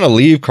 we kind of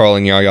leave Carl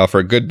and Yaya for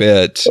a good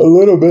bit. A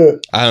little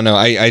bit. I don't know.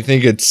 I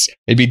think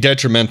it'd be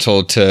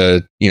detrimental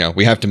to,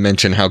 we have to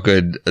mention how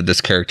good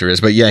this character is.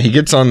 But yeah, he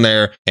gets on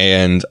there.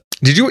 And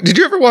did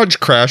you ever watch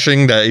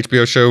Crashing, that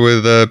HBO show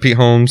with Pete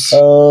Holmes?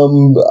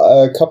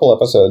 A couple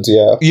episodes,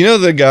 yeah. You know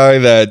the guy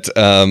that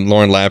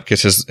Lauren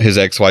Lapkus, his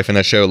ex-wife in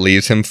that show,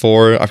 leaves him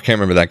for? I can't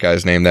remember that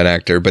guy's name, that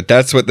actor, but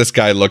that's what this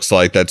guy looks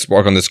like that's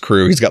working on this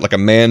crew. He's got like a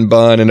man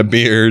bun and a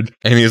beard,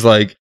 and he's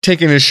like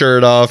taking his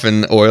shirt off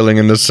and oiling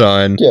in the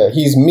sun. Yeah,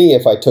 he's me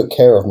if I took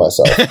care of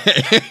myself.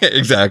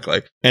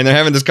 Exactly. And they're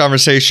having this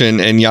conversation,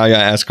 and Yaya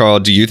asks Carl,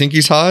 do you think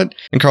he's hot?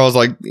 And Carl's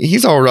like,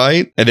 he's all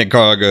right. And then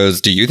Carl goes,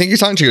 do you think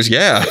he's hot? And she goes,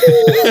 yeah.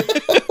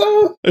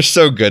 They're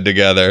so good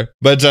together.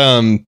 But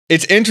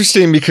it's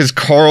interesting because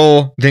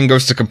Carl then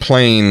goes to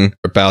complain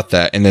about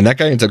that, and then that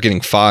guy ends up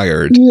getting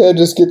fired. Yeah,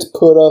 just gets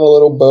put on a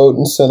little boat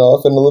and sent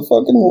off into the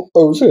fucking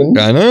ocean.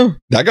 I know.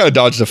 That guy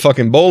dodged a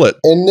fucking bullet.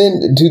 And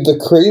then, dude, the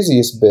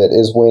craziest bit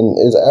is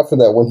after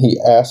that when he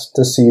asked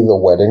to see the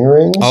wedding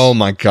rings. Oh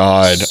my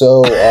God.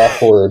 So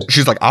awkward.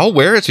 She's like, I'll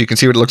wear it so you can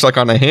see what it looks like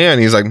on a hand.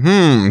 He's like,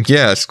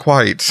 yes,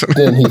 quite.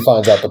 Then he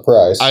finds out the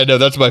price. I know,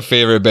 that's my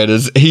favorite bit,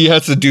 is he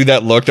has to do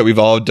that look that we've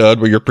all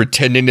done where you're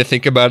pretending to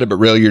think about it, but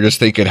really you're just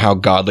thinking how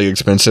godly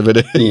expensive it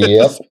is.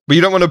 Yep. But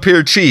you don't want to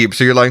appear cheap,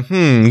 so you're like,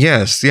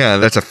 yes, yeah,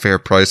 that's a fair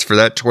price for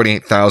that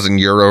 28,000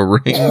 euro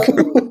ring.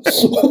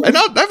 And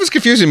that was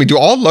confusing me. Do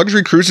all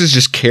luxury cruises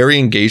just carry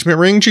engagement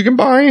rings you can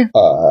buy?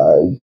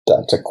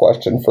 That's a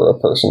question for a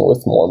person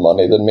with more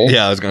money than me.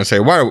 Yeah, I was going to say,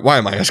 why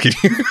am I asking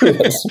you?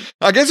 Yes.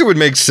 I guess it would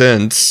make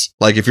sense.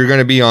 Like if you're going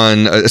to be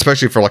on,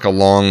 especially for like a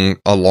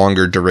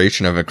longer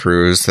duration of a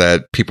cruise,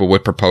 that people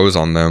would propose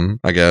on them,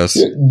 I guess.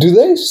 Do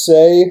they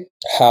say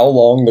how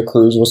long the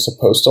cruise was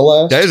supposed to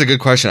last? That is a good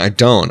question. I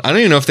don't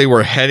even know if they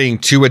were heading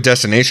to a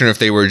destination or if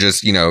they were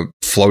just,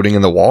 floating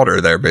in the water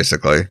there,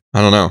 basically.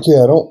 I don't know.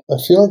 Yeah, I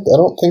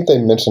don't think they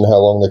mentioned how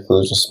long the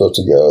cruise was supposed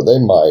to go.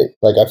 They might.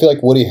 Like, I feel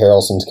like Woody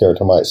Harrelson's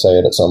character might say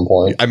it at some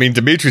point. I mean,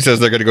 Dimitri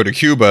says they're going to go to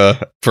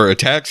Cuba for a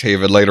tax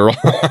haven later on.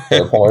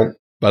 Fair point.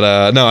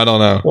 But no, I don't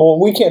know. Well,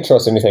 we can't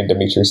trust anything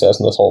Dimitri says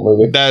in this whole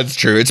movie. That's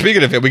true. And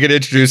speaking of it, we get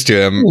introduced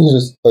to him.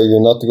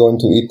 You're not going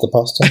to eat the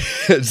pasta?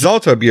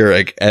 Zlatko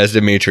Burić as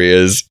Dimitri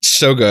is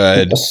so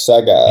good.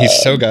 So good.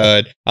 He's so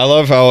good. I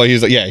love how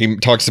he's like, he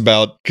talks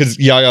about, because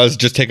Yaya's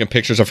just taking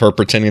pictures of her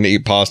pretending to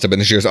eat pasta, but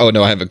then she goes, oh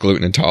no, I have a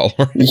gluten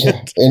intolerance.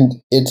 Yeah, and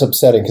it's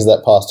upsetting because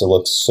that pasta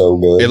looks so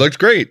good. It looked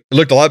great. It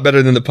looked a lot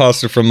better than the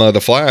pasta from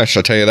The Flash,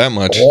 I'll tell you that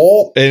much.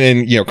 Oh.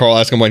 And then, Carl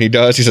asks him what he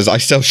does. He says, I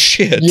sell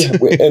shit. Yeah,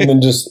 and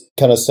then just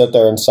kind of sit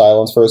there in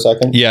silence for a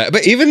second. Yeah,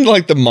 but even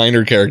like the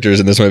minor characters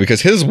in this movie,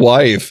 because his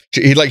wife,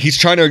 he's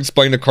trying to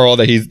explain to Carl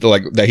that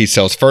he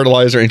sells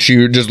fertilizer, and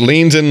she just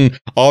leans in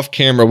off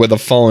camera with a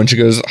phone. She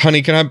goes,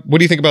 honey, what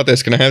do you think about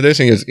this? Can I have this?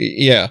 And he goes,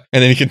 yeah.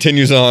 And then he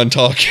continues on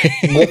talking.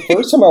 The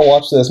first time I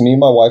watched this, me and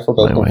my wife were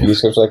both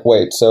confused. I was like,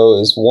 wait, so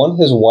is one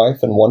his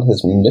wife and one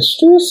his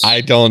mistress?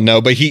 I don't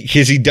know, but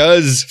he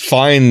does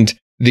find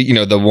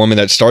the woman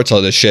that starts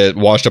all this shit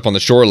washed up on the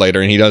shore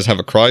later, and he does have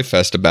a cry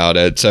fest about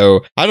it.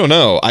 So I don't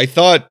know. I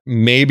thought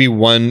maybe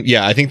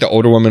I think the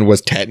older woman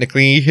was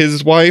technically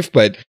his wife,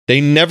 but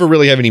they never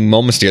really have any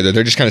moments together.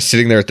 They're just kind of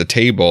sitting there at the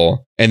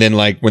table. And then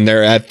like when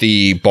they're at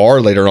the bar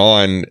later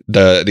on,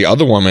 the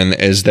other woman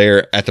is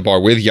there at the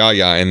bar with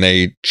Yaya,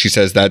 and she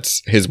says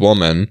that's his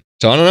woman.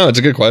 So I don't know. It's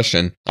a good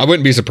question. I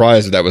wouldn't be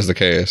surprised if that was the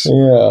case.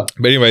 Yeah.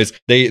 But anyways,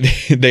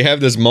 they have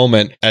this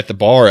moment at the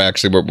bar,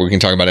 actually, where we can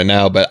talk about it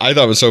now. But I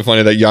thought it was so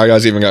funny that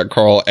Yaya's even got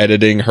Carl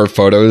editing her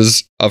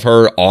photos of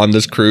her on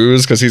this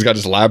cruise, because he's got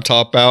his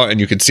laptop out and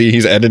you can see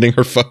he's editing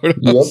her photos.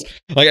 Yep.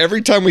 Like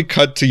every time we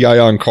cut to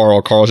Yaya and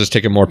Carl's just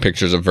taking more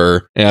pictures of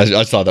her. And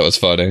I thought that was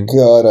funny.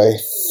 God, I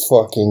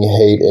fucking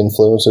hate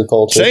influencer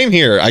culture. Same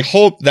here. I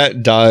hope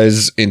that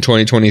dies in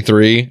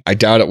 2023. I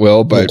doubt it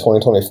will, but... In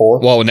 2024?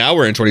 Well, now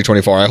we're in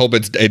 2024. I hope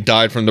hope it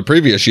died from the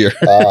previous year.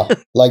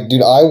 Like,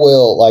 dude,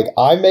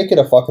 I make it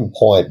a fucking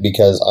point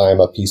because I'm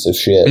a piece of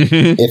shit.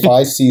 If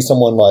I see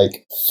someone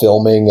like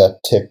filming a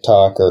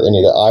TikTok or any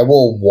of that, I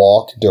will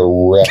walk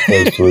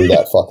directly through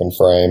that fucking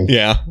frame.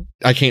 Yeah.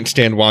 I can't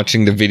stand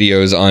watching the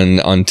videos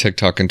on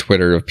TikTok and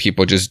Twitter of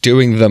people just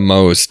doing the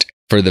most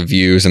for the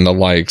views and the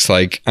likes.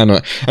 Like, I don't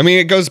know. I mean,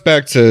 it goes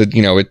back to,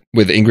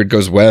 with Ingrid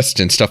Goes West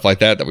and stuff like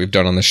that we've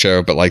done on the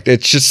show, but like,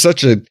 it's just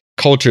such a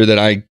culture that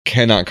I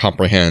cannot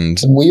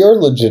comprehend. We are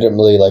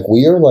legitimately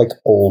we are like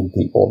old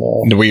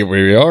people now. We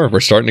are. We're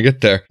starting to get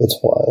there. It's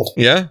wild.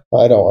 Yeah.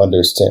 I don't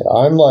understand.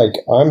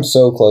 I'm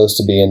so close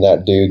to being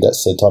that dude that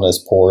sits on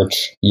his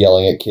porch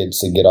yelling at kids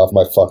to get off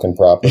my fucking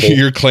property.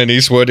 You're Clint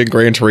Eastwood in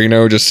Gran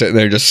Torino just sitting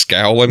there just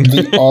scowling.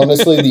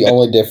 Honestly, the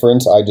only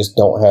difference, I just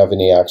don't have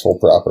any actual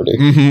property.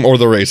 Or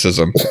the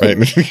racism, right?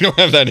 You don't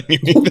have that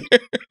either.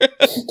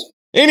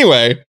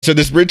 Anyway, so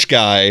this rich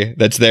guy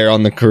that's there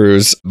on the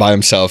cruise by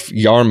himself,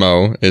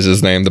 Jarmo is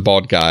his name, the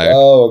bald guy.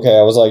 Oh, okay.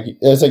 It was like,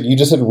 you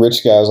just said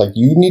rich guy. I was like,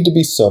 you need to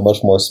be so much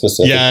more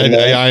specific.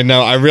 Yeah, I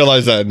know. I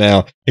realize that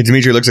now. And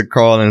Dimitri looks at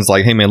Carl and is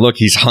like, hey man, look,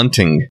 he's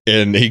hunting.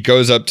 And he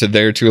goes up to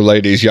their two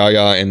ladies,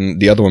 Yaya and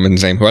the other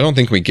woman's name, who I don't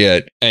think we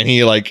get. And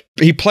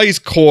he plays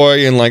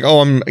coy and like, oh,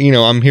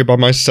 I'm here by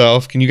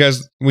myself.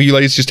 Will you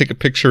ladies just take a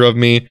picture of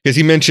me? Because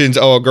he mentions,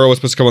 oh, a girl was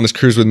supposed to come on this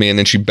cruise with me and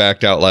then she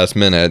backed out last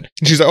minute.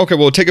 And she's like, okay,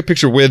 well, take a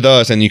picture with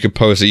us and you can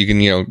post it. You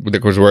can,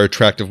 because we're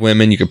attractive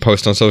women, you can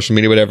post on social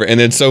media, whatever.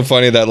 And it's so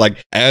funny that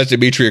like, as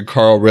Dimitri and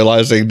Carl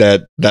realizing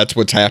that that's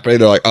what's happening,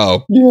 they're like,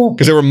 oh, yeah,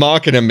 because they were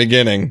mocking him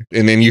beginning.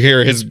 And then you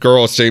hear his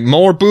girl say,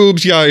 more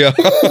boobs, yeah.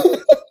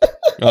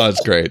 Oh,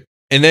 it's great.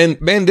 And then,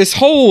 man, the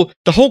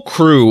whole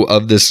crew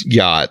of this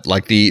yacht,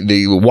 like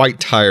the white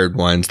tired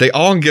ones, they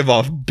all give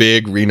off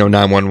big Reno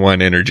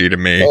 911 energy to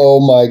me. Oh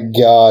my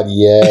God,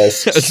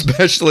 yes.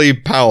 Especially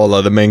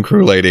Paola, the main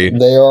crew lady.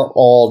 They're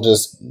all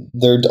just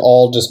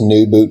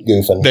new boot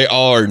goofing. They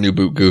are new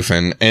boot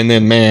goofing. And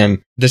then,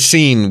 man, the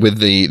scene with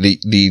the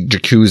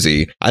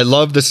jacuzzi. I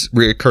love this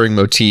recurring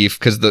motif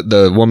because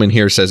the woman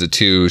here says it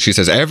too. She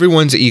says,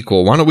 everyone's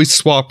equal. Why don't we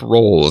swap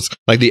roles?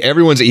 Like the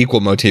everyone's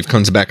equal motif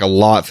comes back a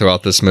lot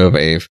throughout this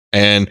movie.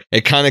 And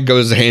it kind of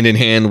goes hand in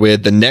hand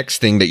with the next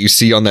thing that you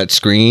see on that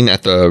screen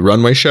at the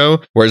runway show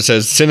where it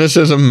says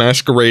cynicism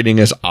masquerading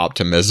as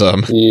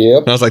optimism.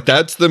 Yep. And I was like,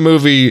 that's the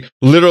movie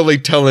literally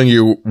telling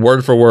you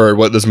word for word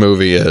what this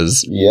movie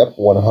is. Yep,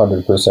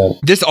 100%.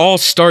 This all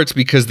starts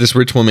because this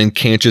rich woman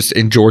can't just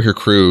enjoy her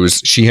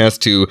cruise. She has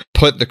to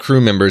put the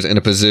crew members in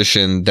a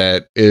position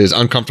that is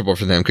uncomfortable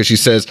for them because she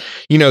says,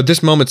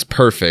 this moment's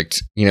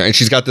perfect. And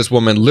she's got this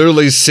woman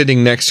literally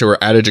sitting next to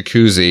her at a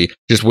jacuzzi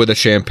just with a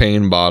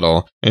champagne bottle.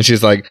 And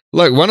she's like,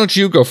 look, why don't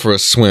you go for a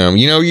swim?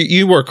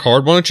 You work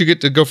hard. Why don't you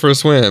get to go for a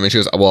swim? And she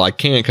goes, well, I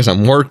can't because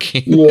I'm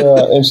working.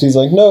 Yeah. And she's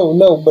like,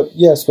 no, but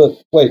yes, but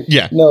wait.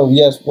 Yeah. No,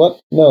 yes, what?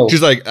 No.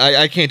 She's like,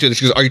 I can't do this.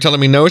 She goes, are you telling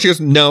me no? She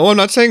goes, no, I'm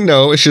not saying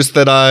no. It's just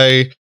that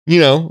I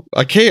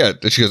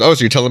can't. And she goes, oh,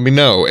 so you're telling me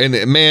no.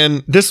 And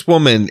man, this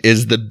woman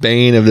is the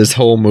bane of this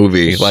whole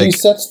movie. She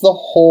sets the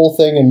whole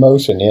thing in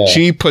motion, yeah.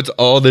 She puts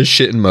all this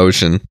shit in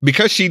motion.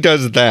 Because she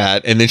does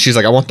that, and then she's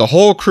like, I want the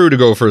whole crew to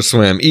go for a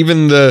swim.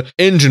 Even the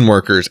engine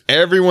workers.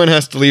 Everyone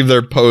has to leave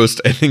their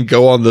post and then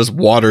go on this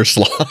water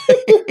slide.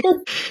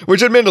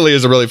 Which admittedly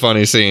is a really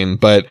funny scene.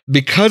 But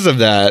because of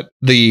that,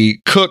 the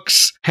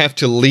cooks have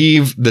to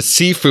leave the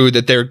seafood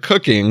that they're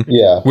cooking.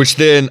 Yeah. Which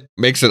then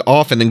makes it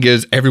off and then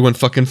gives everyone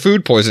fucking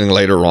food poisoning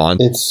later on.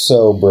 It's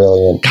so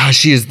brilliant. Gosh,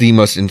 she is the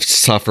most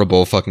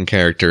insufferable fucking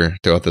character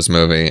throughout this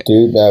movie.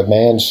 Dude,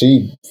 man,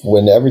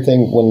 when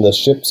the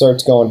ship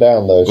starts going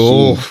down,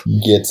 though,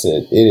 she gets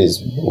it. It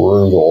is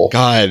brutal.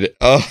 God,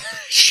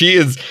 she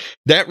is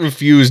that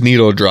refused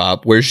needle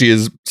drop where she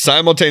is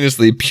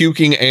simultaneously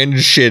puking and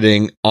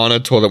shitting on a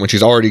toilet when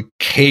she's already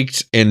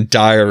caked in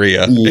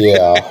diarrhea.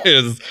 Yeah.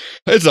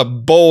 It's a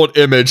bold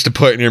image to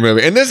put in your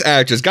movie. And this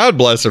actress, God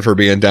bless her for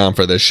being down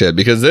for this shit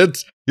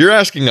because you're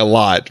asking a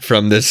lot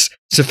from this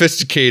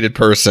sophisticated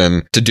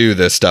person to do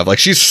this stuff. Like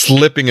she's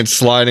slipping and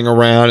sliding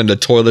around and the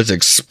toilet's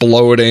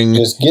exploding.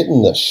 Just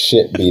getting the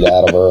shit beat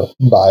out of her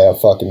by a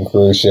fucking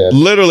cruise ship.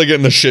 Literally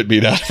getting the shit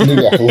beat out of her.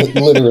 Yeah,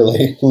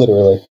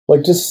 literally.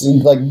 Like just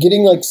like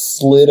getting like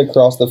slid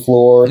across the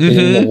floor,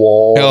 hitting the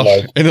wall.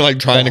 And then like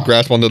trying to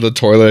grasp onto the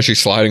toilet as she's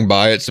sliding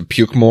by it to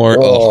puke more.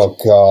 Oh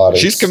God.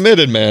 She's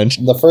committed, man.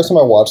 The first time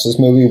I watched this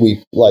movie,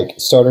 we like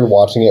started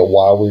watching it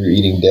while we were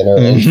eating dinner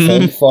and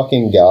thank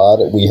fucking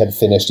God we had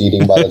finished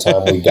eating by the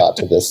time we got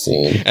to this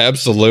scene.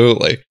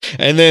 Absolutely.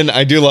 And then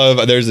I do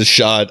love there's a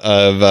shot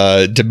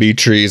of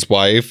Dimitri's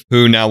wife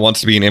who now wants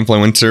to be an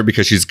influencer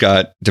because she's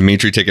got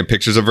Dimitri taking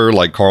pictures of her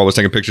like Carl was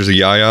taking pictures of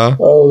Yaya.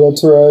 Oh,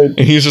 that's right.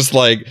 And he's just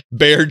like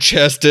bare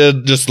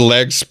chested, just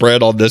legs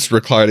spread on this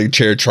reclining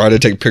chair trying to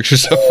take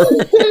pictures of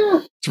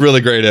her. It's a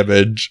really great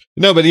image.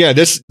 No, but yeah,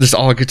 this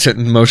all gets set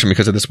in motion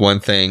because of this one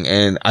thing.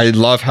 And I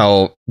love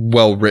how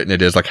well written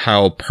it is, like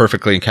how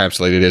perfectly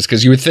encapsulated it is.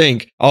 Because you would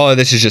think, oh,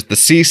 this is just the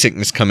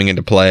seasickness coming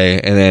into play.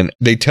 And then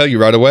they tell you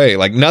right away,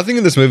 like nothing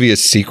in this movie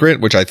is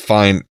secret, which I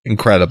find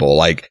incredible.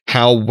 Like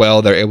how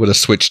well they're able to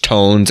switch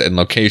tones and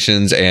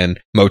locations and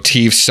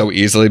motifs so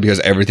easily because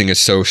everything is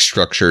so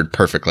structured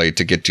perfectly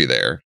to get you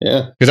there.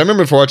 Yeah. Because I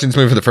remember watching this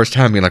movie for the first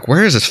time being like,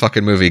 where is this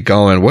fucking movie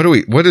going?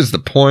 What is the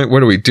point?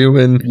 What are we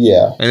doing?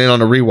 Yeah. And then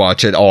on a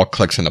rewatch, it all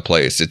clicks into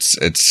place.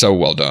 It's so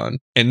well done.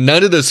 And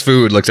none of this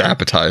food looks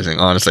appetizing,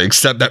 honestly,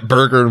 except that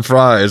burger and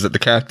fries that the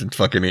captain's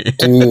fucking eat.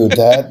 Dude,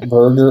 that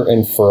burger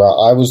and fry.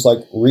 I was like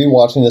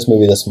rewatching this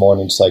movie this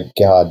morning, just like,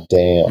 god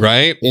damn.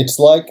 Right? It's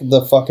like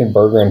the fucking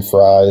burger and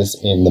fries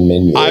in the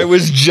menu. I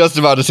was just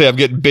about to say I'm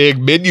getting big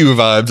menu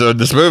vibes on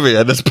this movie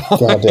at this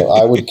point. God damn,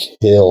 I would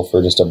kill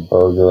for just a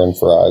burger and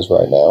fries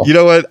right now. You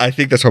know what? I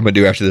think that's what I'm going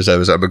to do after this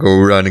episode. I'm going to go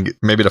run and get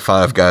maybe to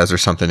Five Guys or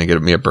something and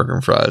get me a burger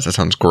and fries. That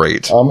sounds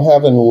great. I'm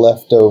having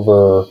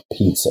leftover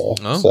pizza.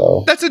 Oh,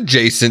 so that's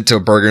adjacent to a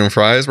burger and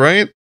fries,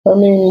 right? I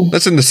mean,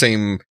 that's in the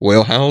same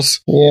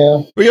wheelhouse.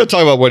 Yeah. We gotta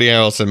talk about Woody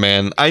Harrelson,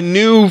 man. I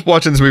knew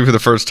watching this movie for the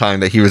first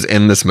time that he was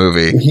in this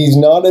movie. He's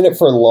not in it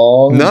for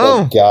long.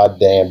 No. But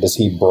goddamn, does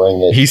he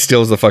bring it? He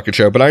steals the fucking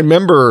show. But I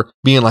remember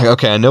being like,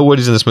 okay, I know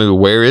Woody's in this movie.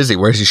 Where is he?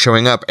 Where is he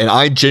showing up? And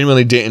I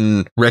genuinely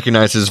didn't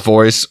recognize his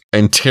voice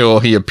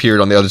until he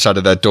appeared on the other side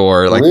of that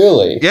door. Like,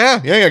 really? Yeah.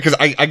 Because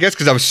I guess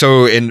because I was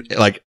so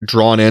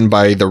drawn in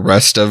by the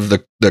rest of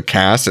the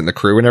cast and the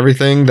crew and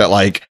everything that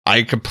like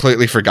I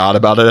completely forgot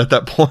about it at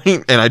that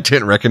point and I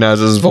didn't recognize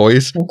his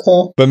voice.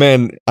 Okay. But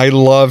man, I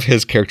love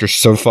his character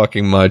so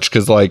fucking much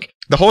because like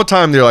the whole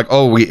time they're like,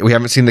 oh, we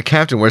haven't seen the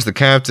captain. Where's the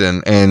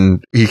captain?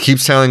 And he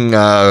keeps telling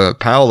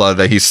Paola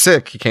that he's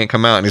sick. He can't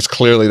come out. And it's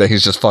clearly that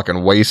he's just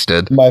fucking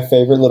wasted. My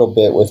favorite little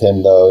bit with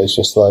him, though, is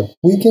just like,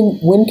 when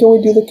can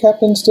we do the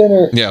captain's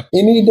dinner? Yeah.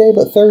 Any day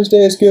but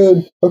Thursday is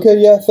good. Okay,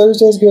 yeah,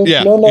 Thursday is good.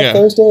 Yeah, No, yeah.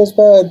 Thursday is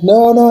bad.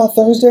 No,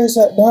 Thursday is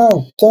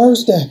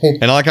Thursday.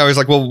 And I like how he's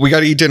like, well, we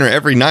got to eat dinner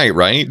every night,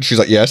 right? She's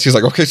like, yes. He's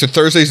like, okay, so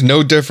Thursday's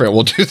no different.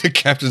 We'll do the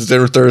captain's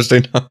dinner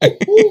Thursday night.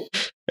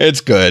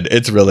 It's good.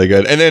 It's really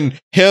good. And then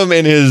him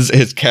in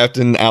his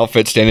captain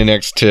outfit standing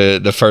next to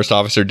the first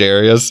officer,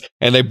 Darius,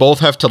 and they both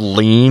have to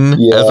lean as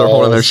they're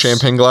holding their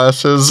champagne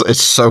glasses. It's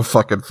so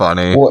fucking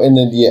funny. Well, and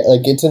then, yeah,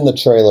 like it's in the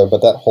trailer,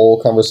 but that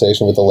whole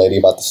conversation with the lady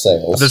about the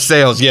sales. The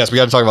sales, yes, we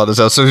got to talk about the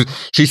sales. So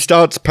she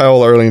stops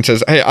Powell early and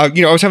says, hey, I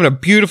was having a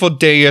beautiful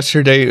day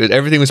yesterday.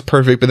 Everything was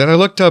perfect. But then I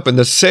looked up and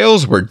the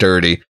sales were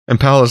dirty. And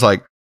Powell is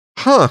like,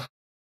 huh.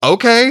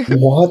 Okay.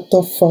 What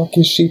the fuck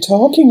is she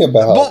talking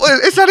about? Well,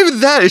 it's not even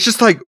that. It's just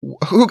like,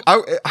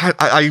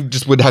 I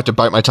just would have to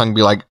bite my tongue and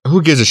be like,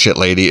 who gives a shit,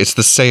 lady? It's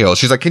the sails.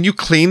 She's like, can you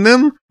clean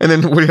them? And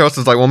then Woody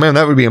Harrelson's like, well, man,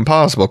 that would be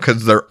impossible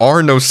because there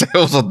are no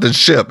sails on this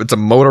ship. It's a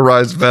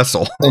motorized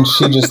vessel. And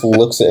she just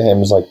looks at him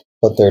and is like,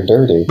 but they're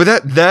dirty.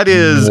 But that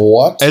is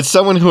what? As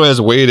someone who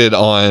has waited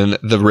on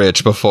the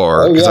rich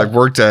before, because I've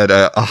worked at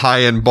a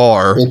high-end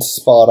bar. It's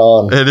spot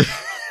on.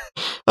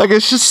 Like,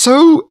 it's just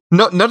so...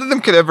 none of them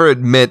could ever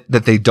admit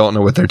that they don't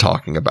know what they're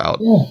talking about.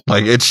 Yeah.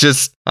 Like, it's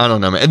just... I don't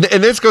know, man.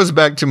 And this goes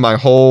back to my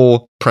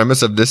whole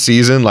premise of this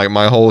season. Like,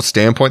 my whole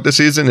standpoint this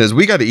season is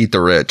we got to eat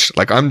the rich.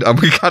 Like,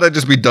 we got to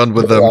just be done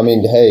with them. I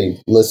mean, hey,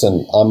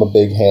 listen, I'm a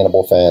big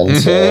Hannibal fan,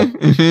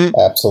 so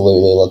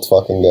absolutely, let's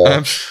fucking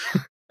go.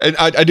 And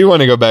I do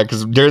want to go back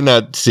because during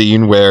that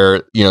scene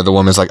where, the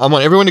woman's like, I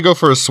want everyone to go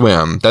for a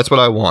swim. That's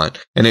what I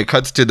want. And it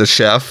cuts to the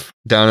chef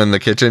down in the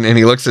kitchen and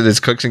he looks at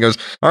his cooks and goes,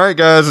 all right,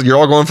 guys, you're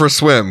all going for a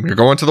swim. You're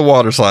going to the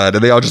water slide.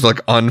 And they all just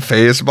look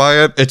unfazed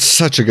by it. It's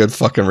such a good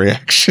fucking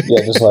reaction.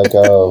 Yeah, just like,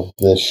 oh,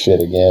 this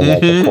shit again.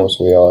 Like, of course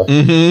we are.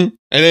 Mm-hmm.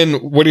 And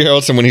then Woody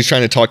Harrelson, when he's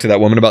trying to talk to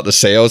that woman about the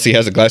sales, he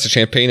has a glass of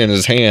champagne in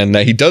his hand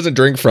that he doesn't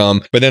drink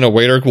from, but then a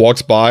waiter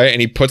walks by and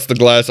he puts the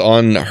glass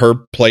on her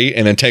plate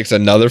and then takes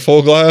another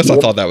full glass. Yep.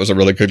 I thought that was a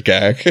really good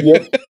gag.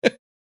 Yep.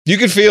 You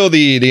can feel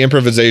the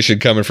improvisation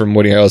coming from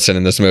Woody Harrelson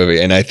in this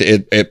movie, and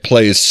it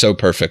plays so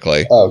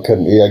perfectly. Oh,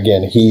 couldn't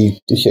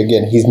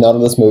he's not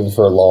in this movie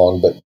for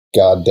long, but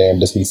God damn,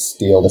 does he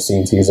steal the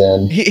scenes he's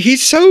in?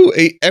 He's so...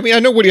 I mean, I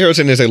know Woody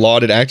Harrelson is a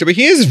lauded actor, but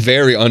he is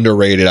very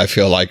underrated, I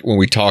feel like, when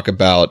we talk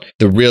about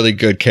the really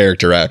good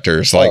character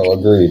actors. Like,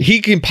 agreed. He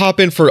can pop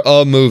in for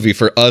a movie,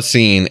 for a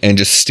scene, and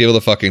just steal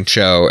the fucking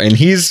show. And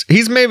he's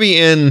maybe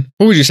in...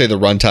 What would you say the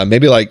runtime?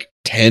 Maybe like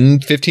 10,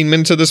 15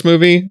 minutes of this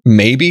movie?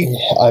 Maybe?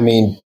 I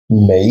mean...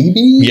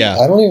 Maybe? Yeah.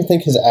 I don't even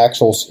think his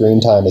actual screen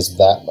time is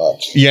that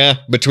much. Yeah,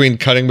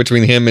 cutting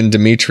between him and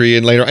Dimitri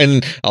and later.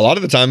 And a lot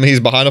of the time he's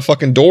behind a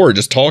fucking door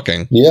just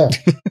talking. Yeah.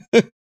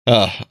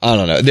 I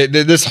don't know.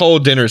 This whole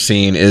dinner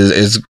scene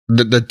is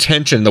the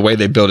tension, the way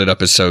they build it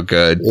up is so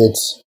good.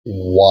 It's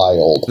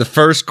wild. The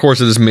first course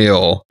of this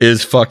meal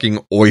is fucking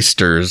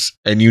oysters.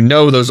 And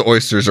those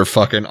oysters are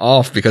fucking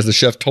off because the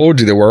chef told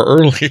you they were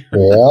earlier.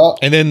 Yeah.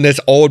 And then this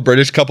old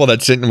British couple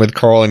that's sitting with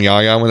Carl and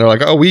Yaya when they're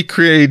like, oh,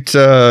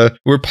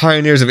 we're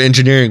pioneers of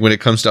engineering when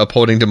it comes to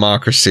upholding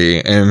democracy.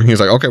 And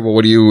he's like, okay, well,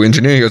 what do you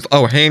engineer? He goes,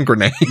 oh, hand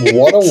grenades.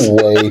 What a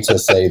way to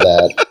say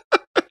that.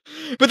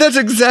 But that's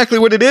exactly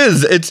what it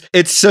is.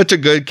 It's such a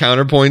good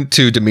counterpoint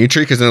to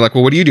Dimitri, because they're like,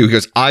 well, what do you do? He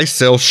goes, I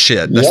sell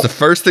shit. That's the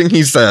first thing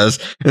he says.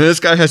 And this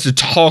guy has to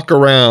talk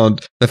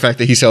around the fact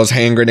that he sells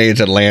hand grenades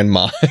and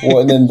landmines. Well,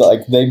 and then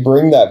like they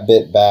bring that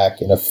bit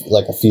back in a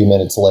few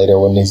minutes later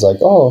when he's like,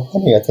 oh,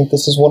 honey, I think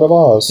this is one of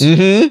ours.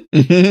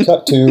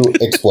 Cut to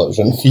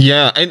explosion.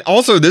 Yeah. And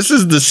also, this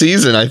is the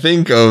season, I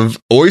think, of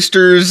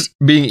oysters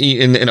being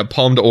eaten in a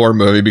Palme d'Or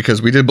movie,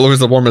 because we did Blue is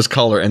the Warmest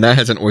Color, and that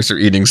has an oyster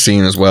eating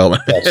scene as well.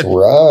 That's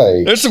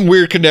right. There's some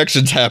weird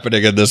connections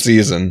happening in this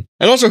season.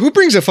 And also, who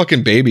brings a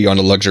fucking baby on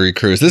a luxury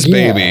cruise? This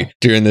baby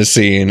during this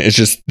scene is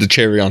just the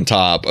cherry on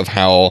top of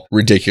how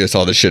ridiculous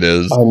all this shit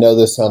is. I know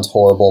this sounds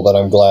horrible, but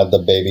I'm glad the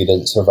baby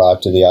didn't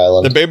survive to the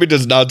island. The baby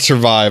does not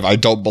survive, I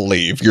don't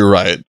believe. You're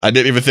right. I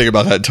didn't even think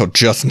about that until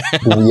just now.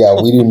 Yeah,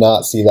 we do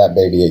not see that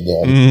baby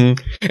again.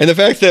 And the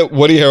fact that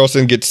Woody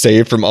Harrelson gets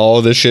saved from all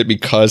of this shit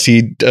because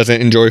he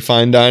doesn't enjoy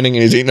fine dining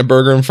and he's eating a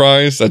burger and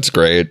fries, that's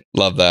great.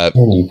 Love that.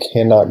 And you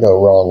cannot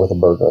go wrong with a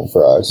burger and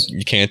fries.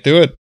 You can't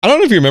do it. I don't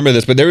know if you remember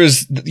this, but there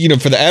was,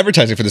 for the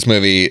advertising for this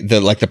movie,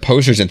 the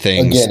posters and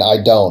things. Again,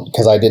 I don't,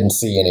 because I didn't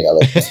see any of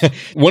it.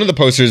 One of the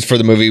posters for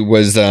the movie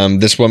was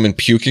this woman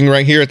puking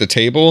right here at the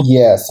table.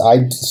 Yes, I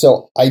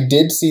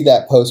did see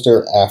that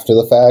poster after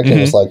the fact, and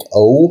it's like,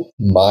 oh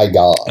my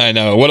God. I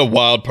know, what a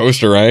wild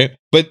poster, right?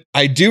 But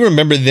I do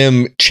remember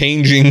them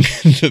changing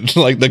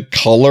the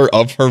color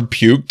of her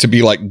puke to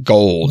be like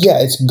gold.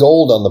 Yeah, it's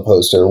gold on the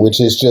poster, which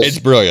is just... It's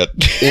brilliant.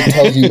 It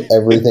tells you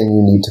everything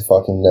you need to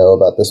fucking know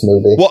about this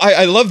movie. Well,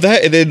 I love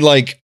that. And then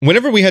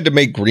whenever we had to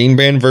make green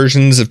band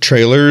versions of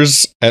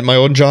trailers at my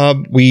old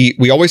job, we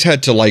always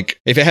had to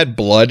if it had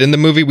blood in the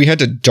movie, we had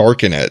to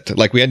darken it.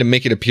 We had to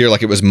make it appear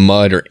like it was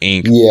mud or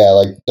ink. Yeah,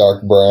 like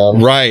dark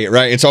brown. Right.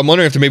 And so I'm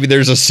wondering if maybe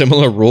there's a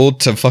similar rule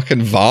to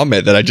fucking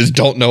vomit that I just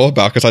don't know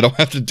about because I don't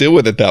have to deal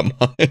with it that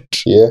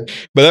much. Yeah.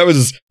 But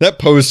that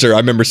poster, I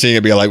remember seeing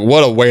it be like,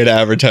 what a way to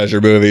advertise your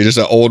movie. Just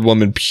an old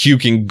woman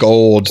puking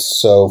gold.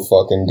 So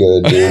fucking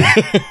good,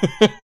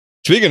 dude.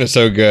 Speaking of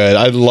so good,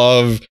 I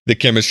love the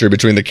chemistry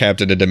between the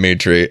captain and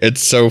Dimitri.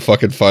 It's so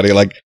fucking funny.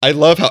 I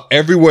love how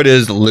everyone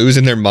is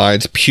losing their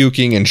minds,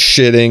 puking and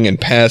shitting and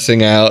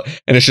passing out.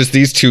 And it's just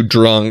these two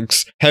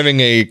drunks having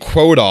a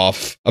quote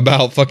off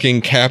about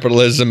fucking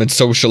capitalism and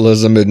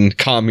socialism and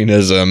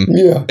communism.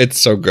 Yeah.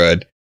 It's so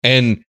good.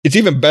 And it's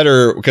even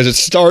better because it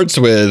starts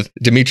with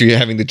Dimitri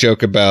having the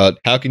joke about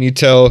how can you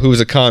tell who's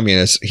a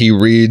communist? He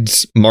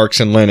reads Marx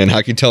and Lenin.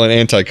 How can you tell an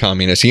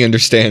anti-communist? He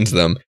understands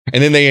them.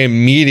 And then they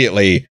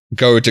immediately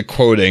go to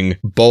quoting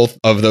both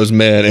of those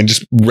men and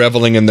just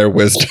reveling in their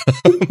wisdom.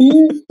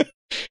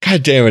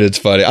 God damn it, it's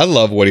funny. I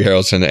love Woody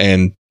Harrelson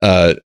and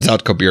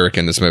Zlatko Burić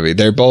in this movie.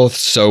 They're both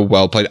so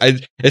well played.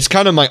 It's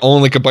kind of my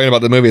only complaint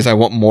about the movie is I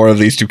want more of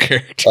these two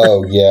characters.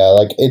 Oh yeah,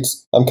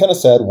 I'm kind of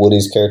sad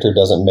Woody's character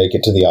doesn't make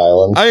it to the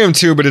island. I am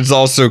too, but it's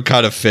also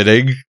kind of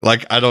fitting.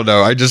 I don't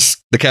know.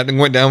 The captain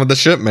went down with the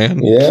ship,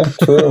 man. Yeah,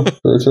 true.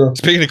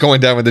 Speaking of going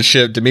down with the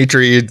ship,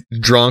 Dimitri,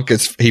 drunk,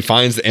 he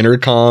finds the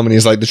intercom and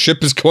he's like, the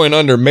ship is going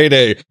under,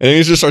 mayday. And then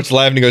he just starts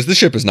laughing. He goes, the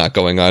ship is not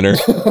going under.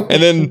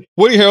 And then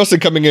Woody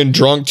Harrelson coming in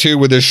drunk too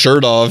with his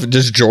shirt off and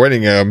just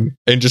joining him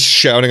and just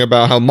shouting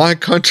about how my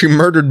country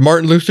murdered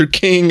Martin Luther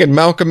King and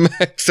Malcolm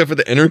X over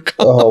the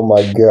intercom. Oh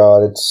my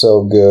God, it's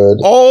so good.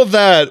 All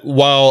that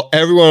while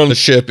everyone on the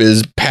ship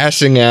is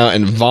passing out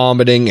and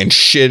vomiting and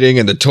shitting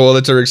and the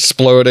toilets are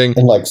exploding.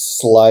 And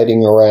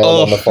sliding around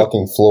on the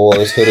fucking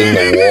floors, hitting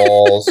the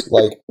walls.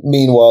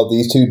 Meanwhile,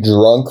 these two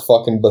drunk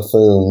fucking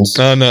buffoons.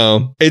 Oh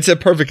no. It's a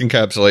perfect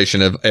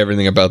encapsulation of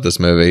everything about this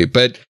movie.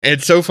 But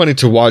it's so funny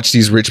to watch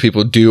these rich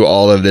people do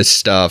all of this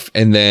stuff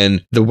and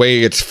then the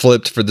way it's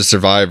flipped for the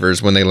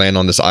survivors when they land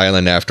on this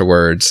island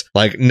afterwards.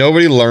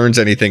 Nobody learns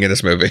anything in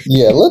this movie.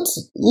 Yeah,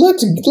 let's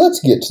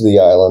get to the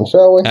island,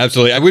 shall we?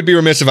 Absolutely. I would be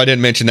remiss if I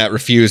didn't mention that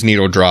refused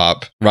needle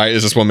drop, right?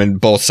 As this woman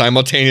both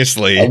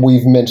simultaneously.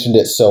 We've mentioned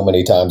it so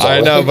many times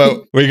already. I know,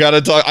 but we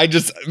gotta talk.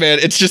 Man,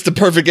 it's just the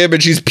perfect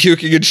image. She's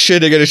puking and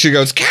shitting and she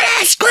goes, "Can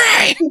I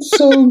scream?" It's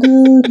so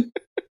good.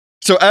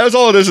 So as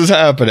all of this is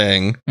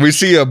happening, we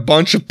see a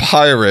bunch of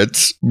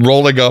pirates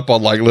rolling up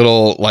on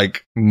little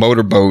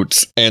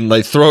motorboats and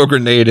they throw a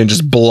grenade and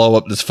just blow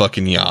up this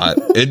fucking yacht.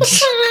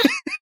 It's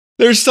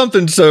there's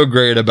something so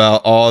great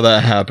about all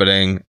that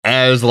happening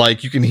as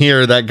you can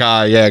hear that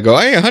guy, go,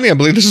 "Hey, honey, I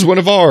believe this is one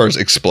of ours."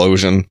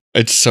 Explosion.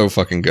 It's so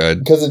fucking good.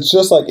 Because it's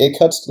just it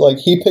cuts,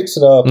 he picks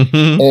it up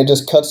and it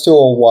just cuts to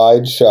a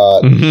wide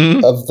shot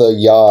of the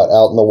yacht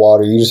out in the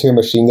water. You just hear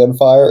machine gun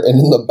fire and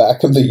then the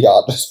back of the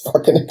yacht just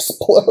fucking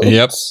explodes.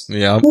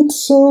 Yep.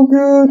 It's so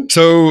good.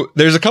 So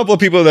there's a couple of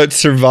people that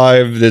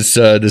survive this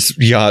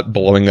yacht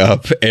blowing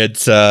up.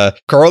 It's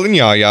Carl and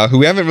Yaya, who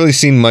we haven't really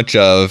seen much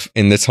of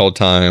in this whole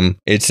time.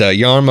 It's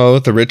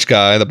Yarmo, the rich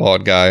guy, the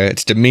bald guy.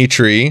 It's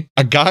Dimitri,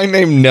 a guy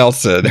named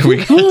Nelson, who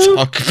we gotta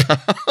talk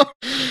about.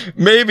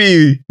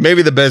 Maybe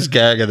maybe the best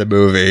gag of the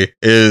movie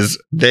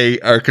is they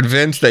are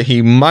convinced that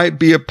he might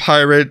be a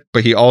pirate,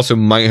 but he also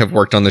might have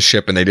worked on the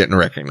ship and they didn't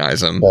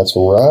recognize him. That's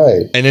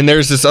right. And then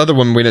there's this other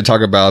woman we didn't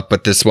talk about,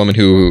 but this woman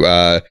who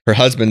her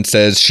husband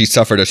says she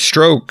suffered a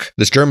stroke,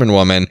 this German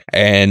woman,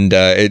 and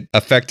it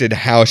affected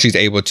how she's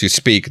able to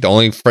speak. The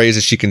only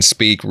phrases she can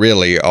speak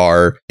really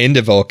are in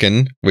the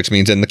Vulcan, which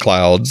means in the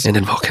clouds.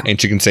 In Vulcan.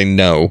 And she can say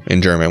no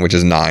in German, which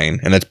is 9.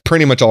 And that's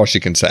pretty much all she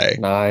can say.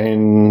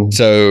 9.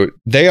 So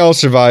they all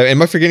survive.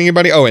 Am I forgetting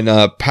anybody? Oh, and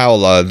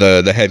Paula,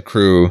 the head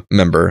crew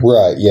member.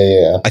 Right.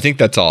 Yeah. I think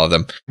that's all of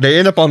them. They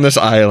end up on this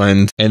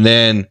island, and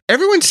then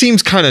everyone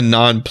seems kind of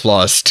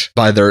nonplussed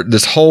by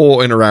this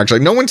whole interaction.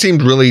 Like, no one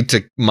seemed really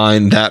to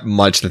mind that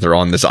much that they're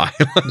on this island.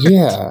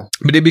 Yeah.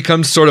 But it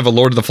becomes sort of a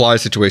Lord of the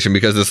Flies situation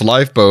because this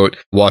lifeboat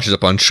washes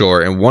up on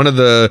shore, and one of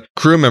the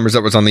crew members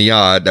that was on the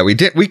yacht that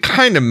we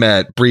kind of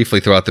met briefly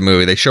throughout the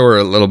movie. They show her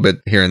a little bit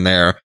here and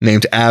there,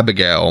 named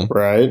Abigail.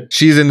 Right.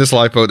 She's in this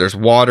lifeboat. There's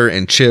water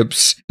and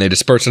chips. They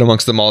disperse it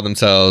amongst them all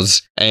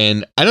themselves.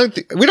 And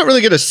we don't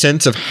really get a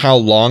sense of how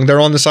long they're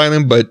on this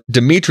island, but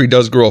Dimitri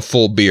does grow a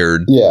full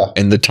beard. Yeah.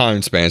 In the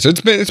time span. So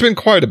it's been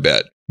quite a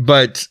bit.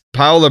 But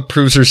Paula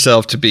proves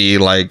herself to be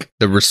like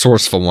the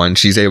resourceful one.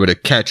 She's able to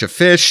catch a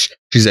fish.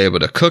 She's able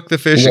to cook the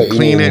fish and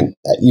clean it.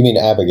 You mean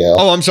Abigail?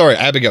 Oh, I'm sorry.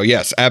 Abigail.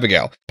 Yes,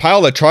 Abigail.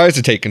 Paula tries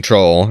to take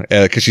control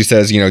because she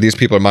says, these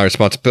people are my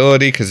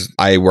responsibility because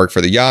I work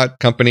for the yacht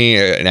company.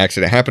 An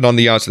accident happened on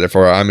the yacht, so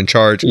therefore I'm in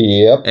charge.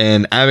 Yep.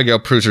 And Abigail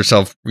proves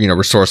herself,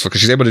 resourceful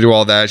because she's able to do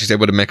all that. She's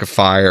able to make a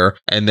fire.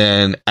 And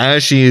then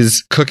as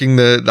she's cooking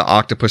the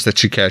octopus that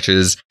she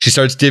catches, she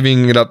starts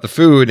divvying it up the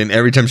food. And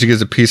every time she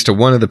gives a piece to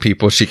one of the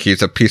people, she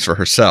keeps a piece for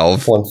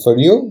herself. One for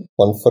you,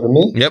 one for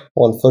me. Yep.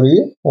 One for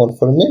you, one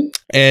for me.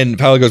 And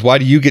Paula goes, why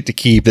do you get to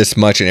keep this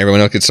much and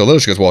everyone else gets so little?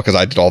 She goes, well, because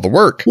I did all the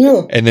work.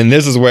 Yeah. And then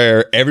this is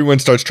where everyone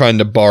starts trying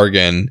to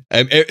bargain.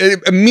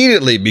 It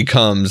immediately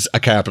becomes a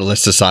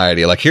capitalist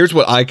society. Like, here's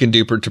what I can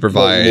do to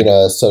provide.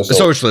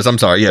 Socialist. I'm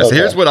sorry. Yes. Okay.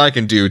 Here's what I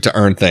can do to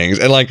earn things.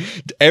 And like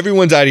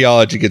everyone's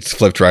ideology gets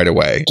flipped right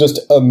away.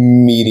 Just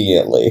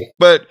immediately.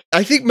 But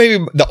I think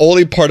maybe the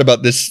only part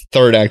about this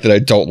third act that I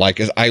don't like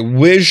is I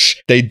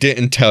wish they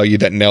didn't tell you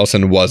that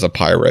Nelson was a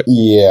pirate.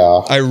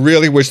 Yeah. I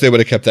really wish they would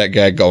have kept that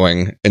gag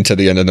going into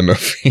the end of the movie.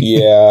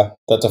 Yeah,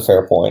 that's a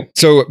fair point.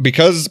 So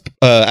because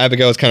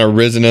Abigail has kind of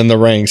risen in the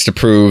ranks to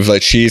prove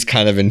that she's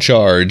kind of in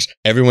charge,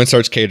 everyone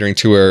starts catering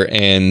to her,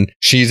 and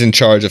she's in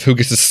charge of who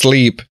gets to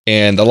sleep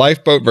in the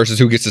lifeboat versus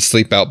who gets to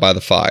sleep out by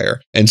the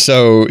fire. And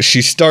so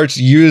she starts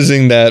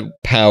using that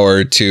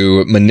power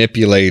to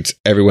manipulate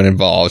everyone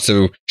involved.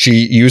 So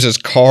she uses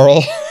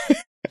Carl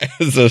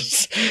as a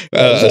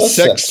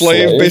sex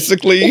slave,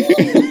 basically.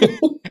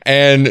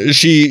 And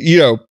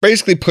she,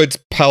 basically puts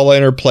Paula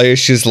in her place.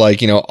 She's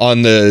like,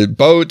 on the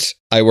boat,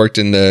 I worked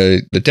in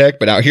the deck,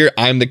 but out here,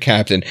 I'm the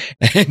captain.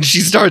 And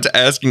she starts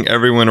asking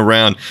everyone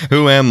around,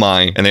 who am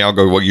I? And they all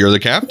go, well, you're the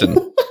captain.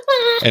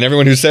 And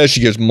everyone who says,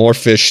 she gives more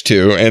fish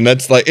to. And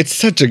that's like, it's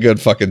such a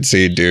good fucking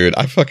scene, dude.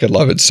 I fucking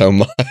love it so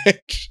much.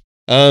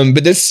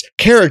 But this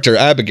character,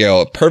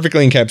 Abigail,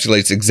 perfectly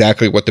encapsulates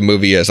exactly what the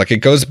movie is. Like, it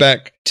goes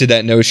back to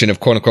that notion of,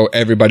 quote unquote,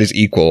 everybody's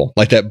equal.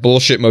 Like that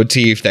bullshit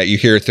motif that you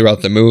hear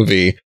throughout the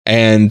movie.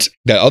 And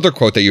that other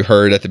quote that you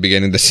heard at the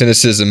beginning, the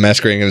cynicism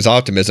masquerading as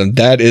optimism,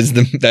 that's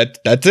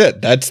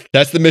it.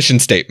 That's the mission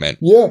statement.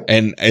 Yeah.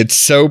 And it's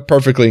so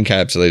perfectly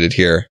encapsulated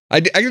here. I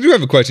do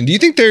have a question. Do you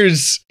think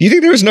there's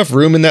enough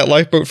room in that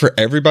lifeboat for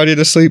everybody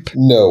to sleep?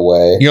 No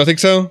way. You don't think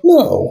so?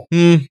 No.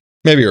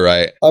 Maybe you're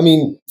right. I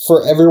mean,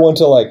 for everyone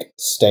to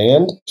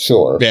stand,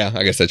 sure. Yeah,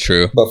 I guess that's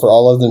true. But for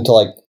all of them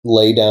to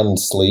lay down and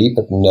sleep,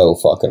 no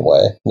fucking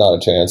way. Not a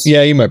chance.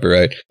 Yeah, you might be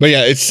right. But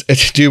yeah, it's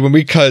dude, when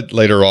we cut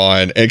later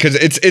on, because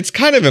it's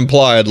kind of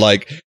implied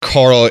like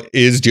Carl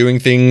is doing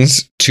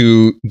things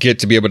to get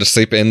to be able to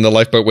sleep in the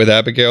lifeboat with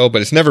Abigail,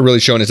 but it's never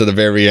really shown until the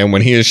very end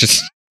when he is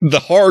just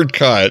the hard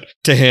cut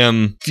to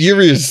him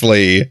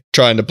furiously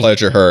trying to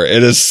pleasure her.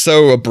 It is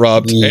so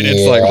abrupt, and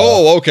it's like,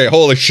 oh, okay,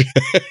 holy shit.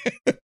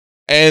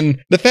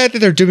 And the fact that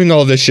they're doing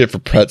all this shit for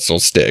pretzel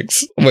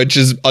sticks, which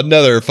is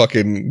another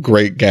fucking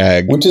great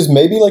gag. Which is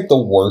maybe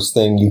the worst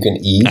thing you can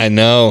eat. I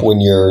know.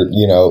 When you're,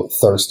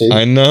 thirsty.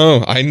 I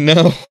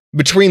know.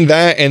 Between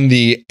that and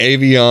the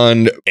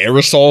evian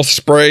aerosol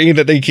spray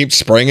that they keep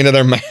spraying into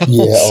their mouths.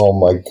 Yeah, oh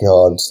my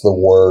God, it's the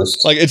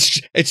worst. Like,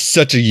 it's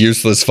such a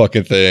useless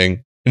fucking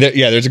thing.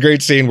 Yeah, there's a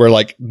great scene where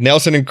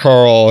Nelson and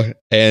Carl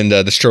and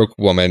the stroke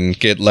woman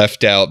get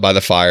left out by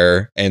the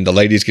fire, and the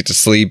ladies get to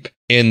sleep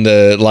in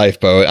the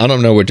lifeboat. I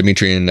don't know where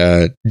Dimitri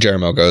and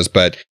Jeremy goes,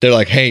 but they're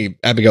like, hey,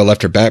 Abigail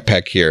left her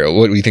backpack here.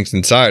 What do you think's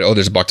inside? Oh,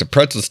 there's a box of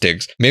pretzel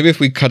sticks. Maybe if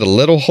we cut a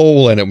little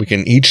hole in it, we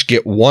can each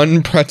get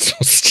one pretzel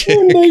stick.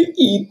 And they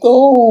eat the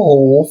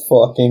whole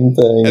fucking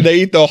thing. And they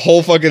eat the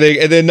whole fucking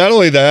thing. And then not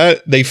only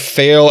that, they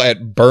fail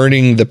at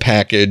burning the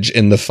package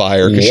in the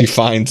fire because she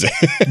finds it.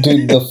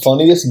 Dude, the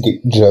funniest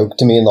joke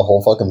to me in the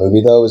whole fucking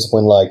movie, though, is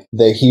when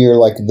they hear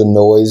the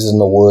noise in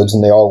the woods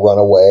and they all run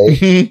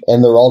away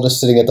and they're all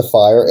just sitting at the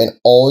fire and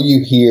all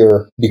you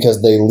hear,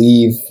 because they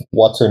leave,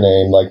 what's her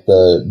name, like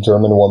the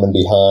German woman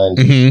behind.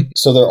 Mm-hmm.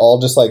 So they're all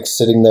just like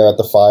sitting there at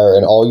the fire,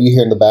 and all you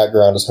hear in the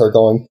background is her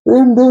going,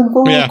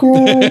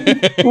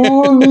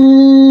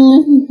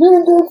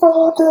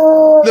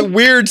 The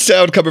weird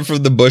sound coming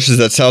from the bushes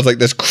that sounds like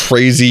this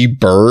crazy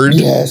bird.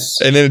 Yes.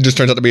 And then it just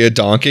turns out to be a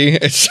donkey.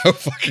 It's so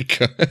fucking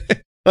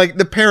good. Like,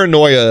 the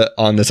paranoia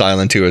on this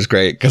island, too, is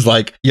great. Because,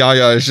 like,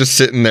 Yaya is just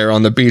sitting there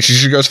on the beach. And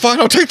she goes, fine,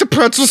 I'll take the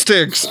pretzel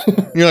sticks.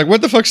 And you're like,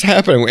 what the fuck's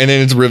happening? And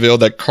then it's revealed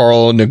that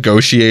Carl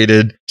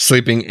negotiated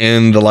sleeping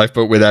in the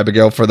lifeboat with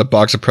Abigail for the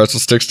box of pretzel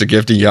sticks to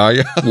give to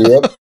Yaya.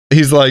 Yep.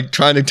 He's like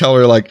trying to tell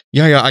her, like,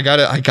 yeah, I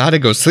gotta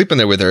go sleep in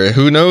there with her.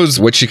 Who knows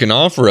what she can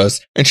offer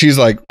us? And she's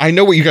like, I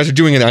know what you guys are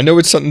doing, and I know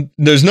it's something.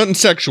 There's nothing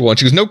sexual. And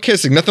she goes, no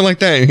kissing, nothing like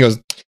that. And he goes,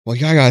 well,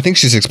 yeah, I think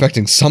she's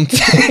expecting something.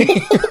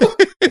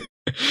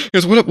 He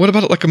goes, what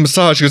about like a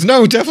massage? She goes,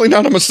 no, definitely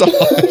not a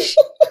massage.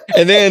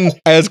 And then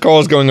as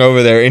Carl's going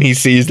over there and he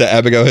sees that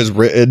Abigail has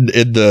written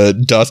in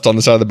the dust on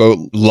the side of the boat,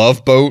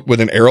 love boat,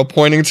 with an arrow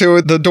pointing to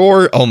it, the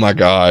door. Oh my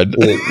God.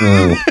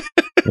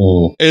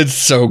 It's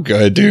so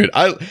good, dude.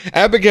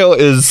 Abigail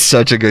is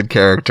such a good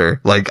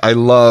character. Like, I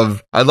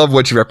love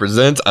what she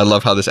represents. I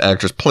love how this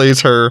actress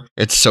plays her.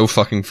 It's so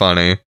fucking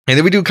funny. And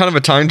then we do kind of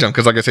a time jump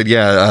because, like I said,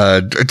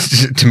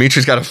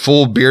 Dimitri's got a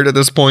full beard at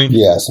this point.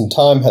 Yeah, some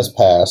time has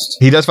passed.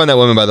 He does find that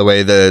woman, by the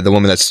way, the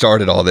woman that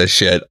started all this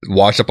shit,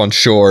 washed up on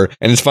shore.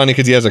 And it's funny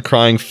because he has a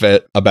crying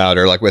fit about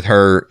her, like with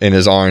her in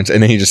his arms,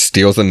 and then he just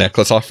steals the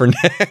necklace off her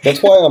neck.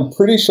 That's why I'm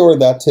pretty sure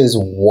that's his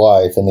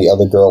wife and the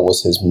other girl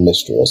was his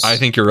mistress. I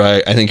think you're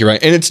right. And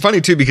it's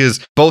funny, too,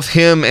 because both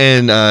him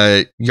and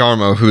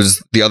Jarmo,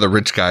 who's the other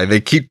rich guy,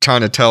 they keep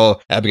trying to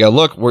tell Abigail,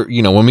 look,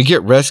 when we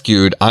get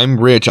rescued, I'm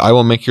rich. I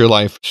will make your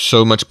life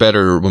so much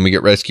better when we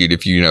get rescued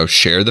if you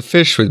share the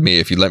fish with me,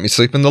 if you let me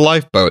sleep in the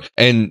lifeboat.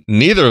 And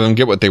neither of them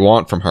get what they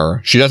want from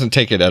her. She doesn't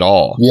take it at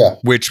all. Yeah.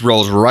 Which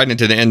rolls right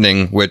into the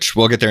ending, which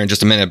we'll get there in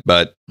just a minute.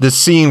 But the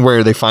scene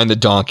where they find the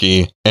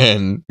donkey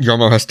and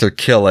Jarmo has to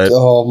kill it.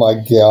 Oh my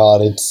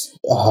God. It's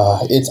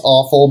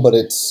awful, but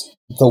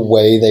the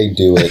way they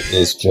do it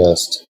is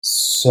just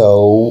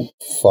so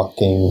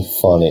fucking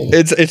funny.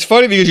 It's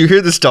funny because you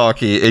hear this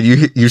donkey and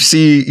you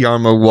see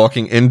Jarmo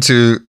walking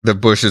into the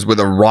bushes with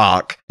a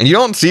rock, and you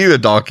don't see the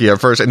donkey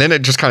at first, and then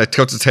it just kind of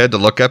tilts its head to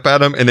look up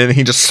at him, and then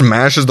he just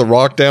smashes the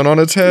rock down on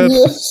its head.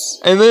 Yes.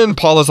 And then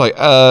Paula's like,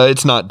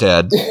 it's not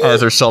dead,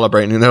 as they're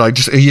celebrating, and they're like,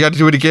 you got to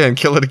do it again,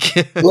 kill it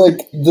again. Like,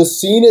 the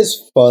scene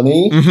is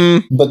funny,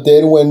 but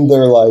then when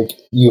they're like,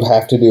 you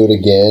have to do it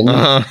again,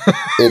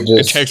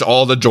 it takes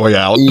all the joy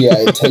out. Yeah,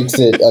 it takes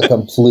it a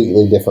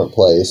completely different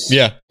place.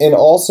 Yeah. And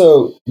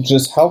also,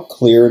 just how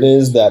clear it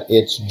is that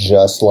it's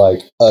just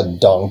like a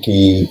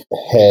donkey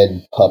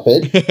head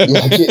puppet.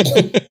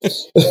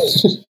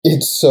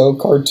 It's so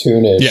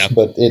cartoonish,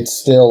 but it's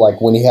still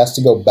like when he has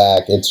to go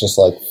back, it's just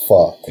like,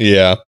 fuck.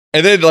 Yeah.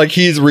 And then, like,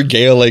 he's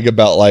regaling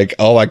about, like,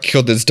 oh, I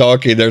killed this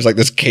donkey. There's, like,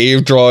 this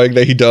cave drawing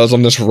that he does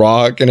on this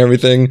rock and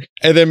everything.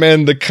 And then,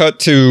 man, the cut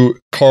to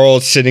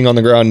Carl sitting on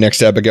the ground next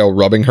to Abigail,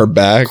 rubbing her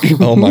back.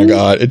 Oh, my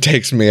God. It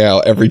takes me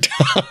out every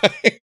time.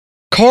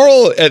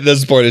 Carl, at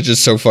this point, is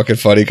just so fucking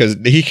funny because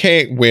he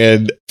can't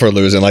win for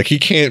losing. Like, he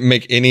can't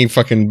make any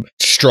fucking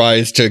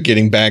strides to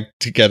getting back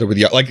together with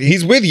Yaya. Like,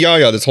 he's with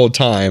Yaya this whole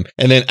time.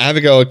 And then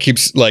Abigail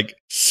keeps, like,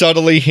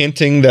 subtly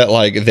hinting that,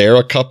 like, they're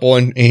a couple.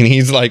 And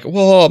he's like,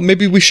 well,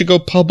 maybe we should go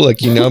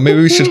public, Maybe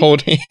we should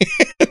hold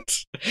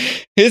hands.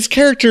 His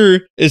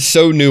character is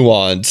so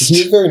nuanced.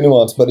 He's very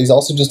nuanced, but he's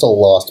also just a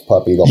lost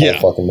puppy the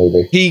whole fucking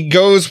movie. He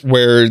goes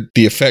where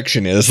the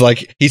affection is.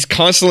 Like, he's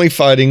constantly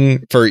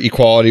fighting for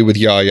equality with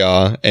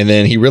Yaya, and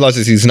then he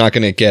realizes he's not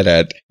going to get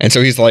it. And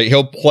so he's like,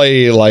 he'll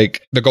play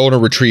like the golden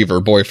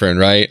retriever boyfriend,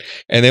 right?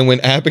 And then when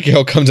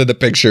Abigail comes in the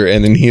picture,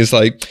 and then he's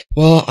like,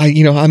 well,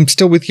 I'm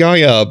still with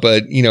Yaya,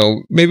 but,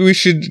 maybe we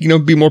should,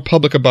 be more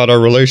public about our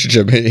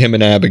relationship, him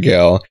and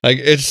Abigail. Like,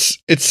 it's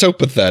so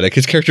pathetic.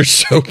 His character's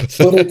so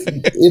pathetic.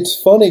 But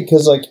it's funny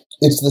because, like,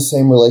 it's the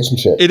same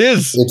relationship. It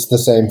is. It's the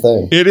same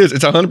thing. It is.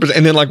 It's 100%.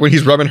 And then, like, when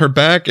he's rubbing her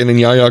back, and then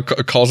Yaya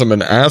calls him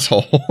an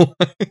asshole.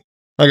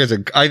 Like I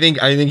said, I think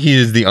he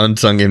is the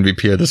unsung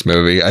MVP of this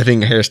movie. I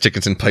think Harris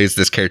Dickinson plays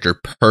this character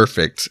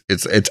perfect.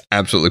 It's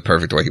absolutely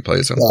perfect the way he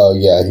plays him. Oh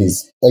yeah,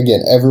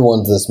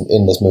 everyone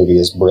in this movie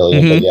is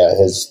brilliant. But yeah,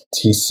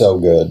 he's so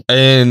good.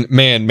 And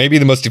man, maybe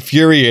the most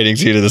infuriating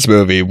scene of this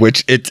movie,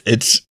 which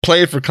it's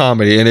played for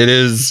comedy, and it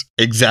is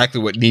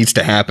exactly what needs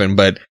to happen.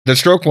 But the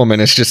stroke woman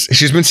is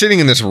she's been sitting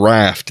in this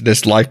raft,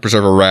 this life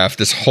preserver raft,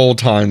 this whole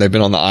time they've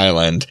been on the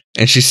island.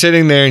 And she's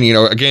sitting there,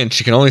 and, again,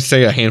 she can only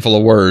say a handful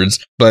of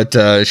words, but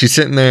she's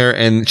sitting there,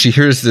 and she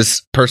hears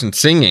this person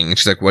singing. And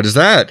she's like, what is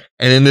that?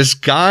 And then this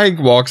guy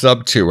walks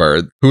up to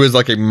her, who is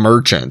like a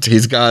merchant.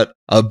 He's got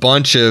a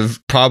bunch of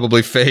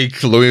probably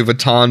fake Louis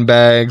Vuitton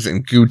bags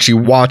and Gucci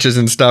watches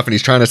and stuff, and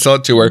he's trying to sell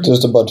it to her.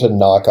 Just a bunch of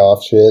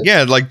knockoff shit.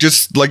 Yeah, like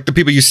just like the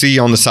people you see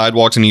on the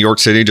sidewalks in New York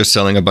City just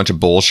selling a bunch of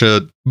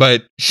bullshit.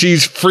 But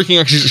she's freaking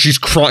out. She's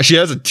crying. She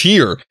has a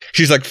tear.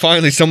 She's like,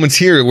 finally, someone's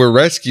here. We're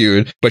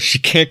rescued. But she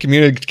can't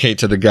communicate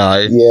to the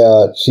guy.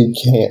 Yeah, she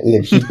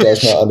can't. She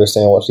does not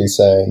understand what she's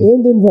saying.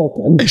 And in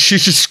Vulcan.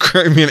 She's just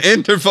screaming,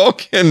 enter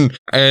Vulcan.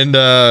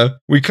 And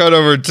we cut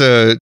over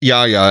to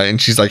Yaya,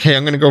 and she's like, hey,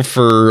 I'm going to go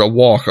for a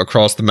walk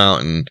across the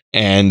mountain.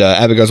 And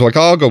Abigail's like,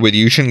 I'll go with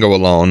you. You shouldn't go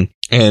alone.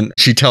 And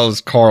she tells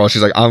Carl,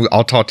 she's like,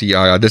 I'll talk to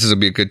Yaya. This will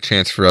be a good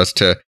chance for us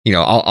to,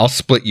 I'll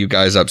split you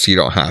guys up so you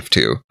don't have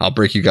to. I'll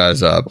break you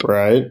guys up.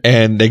 Right.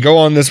 And they go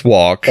on this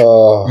walk.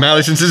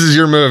 Mally, since this is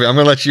your movie, I'm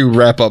going to let you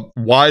wrap up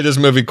why this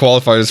movie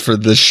qualifies for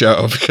this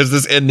show, because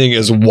this ending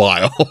is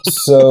wild.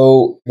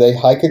 So they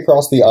hike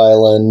across the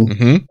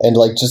island, and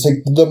like just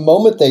like the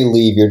moment they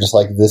leave, you're just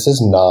like, this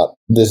is not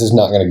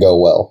going to go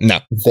well.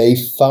 No. They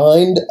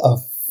find a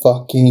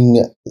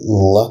fucking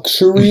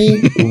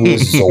luxury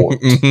resort.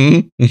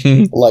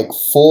 Like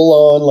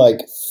full on, like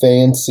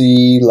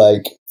fancy,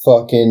 like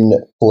fucking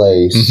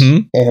place.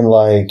 And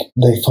like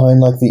they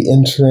find like the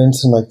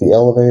entrance and like the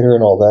elevator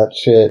and all that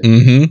shit.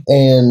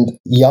 And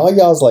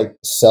Yaya's like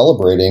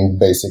celebrating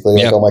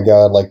basically, like, oh my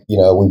god, like,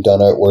 we've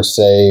done it, we're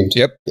saved.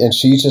 And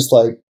she's just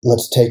like,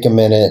 let's take a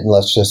minute and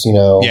let's just,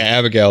 Yeah,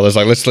 Abigail is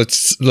like,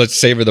 let's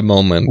savor the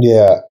moment.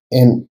 Yeah.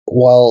 And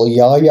while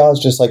Yaya's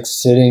just like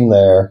sitting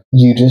there,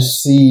 you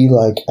just see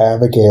like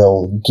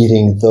Abigail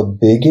getting the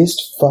biggest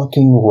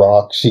fucking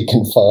rock she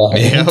can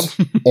find.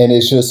 And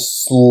it's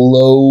just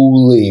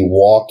slowly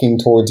walking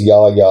towards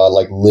Yaya,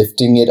 like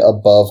lifting it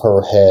above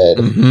her head.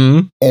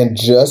 And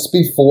just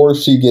before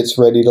she gets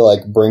ready to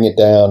like bring it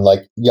down,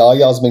 like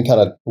Yaya's been kind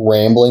of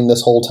rambling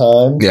this whole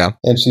time. Yeah.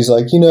 And she's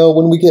like,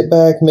 when we get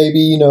back,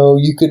 maybe,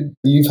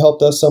 you've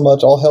helped us so much.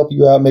 I'll help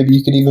you out. Maybe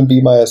you could even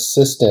be my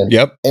assistant.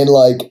 And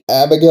like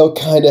Abigail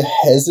kind of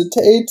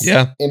hesitates.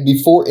 And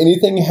before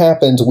anything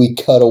happens, we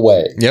cut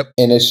away.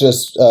 And it's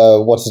just,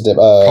 what's his name?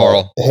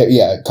 Carl.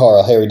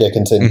 Carl, Harry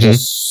Dickinson,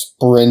 just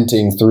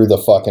sprinting through the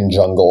fucking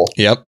jungle.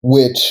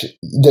 Which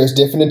there's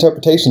different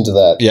interpretations of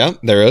that. Yeah,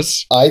 there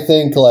is. I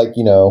think like,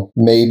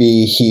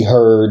 maybe he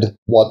heard,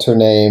 what's her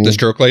name? The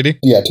stroke lady?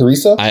 Yeah,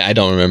 Teresa? I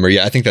don't remember.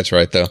 Yeah, I think that's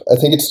right though. I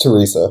think it's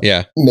Teresa.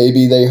 Yeah.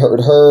 Maybe they heard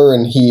her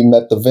and he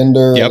met the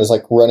vendor and is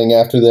like running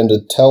after them to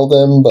tell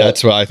them. But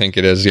that's what I think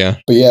it is, yeah.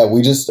 But yeah,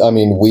 we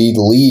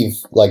leave,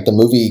 like the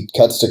movie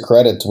cuts to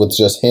credits with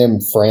just him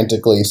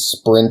frantically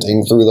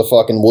sprinting through the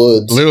fucking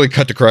woods. Literally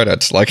cut to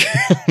credits, like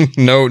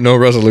no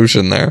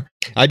resolution there.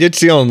 I did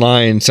see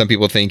online some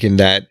people thinking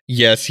that,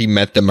 yes, he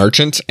met the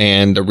merchant,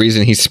 and the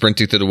reason he's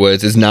sprinting through the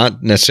woods is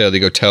not necessarily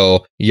to go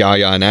tell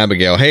Yaya and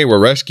Abigail, hey, we're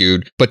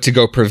rescued, but to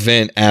go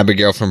prevent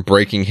Abigail from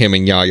breaking him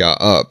and Yaya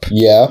up.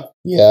 Yeah.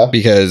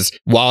 Because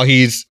while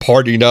he's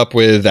partying up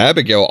with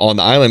Abigail on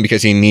the island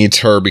because he needs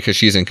her because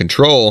she's in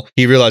control,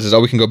 he realizes,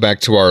 we can go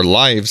back to our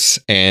lives,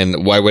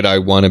 and why would I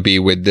want to be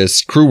with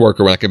this crew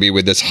worker when I could be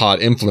with this hot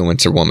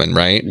influencer woman,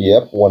 right?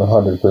 Yep,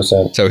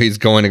 100%. So he's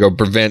going to go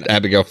prevent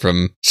Abigail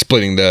from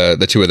splitting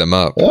the two of them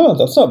up. Oh,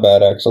 that's not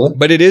bad, actually.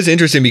 But it is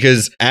interesting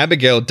because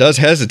Abigail does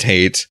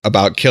hesitate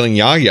about killing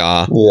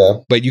Yaya. Yeah.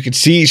 But you can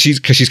see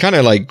she's kind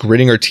of like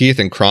gritting her teeth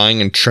and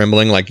crying and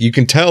trembling. Like you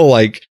can tell,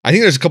 like, I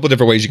think there's a couple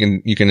different ways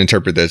you can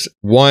interpret this.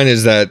 One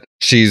is that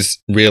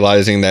she's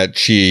realizing that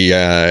she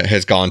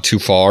has gone too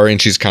far,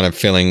 and she's kind of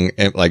feeling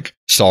like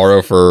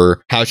sorrow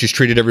for how she's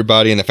treated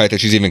everybody and the fact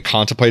that she's even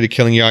contemplated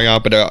killing Yaya.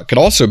 But it could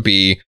also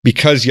be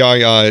because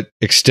Yaya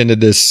extended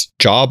this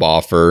job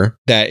offer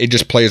that it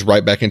just plays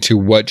right back into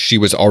what she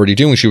was already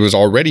doing. She was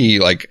already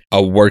like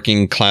a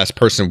working class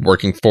person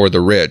working for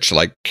the rich,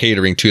 like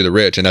catering to the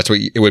rich. And that's what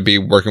it would be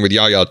working with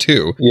Yaya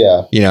too.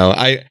 Yeah.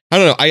 I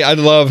don't know. I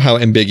love how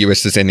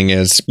ambiguous this ending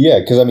is. Yeah,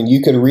 because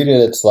you could read it.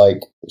 It's like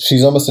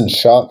she's almost in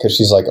shock because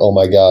she's like, oh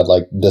my god,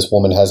 like this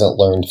woman hasn't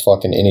learned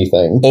fucking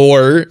anything.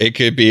 Or it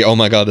could be, oh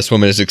my god, this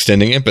woman is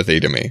extending empathy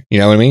to me. You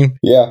know what I mean?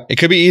 Yeah. It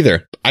could be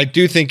either. I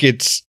do think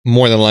it's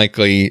more than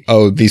likely,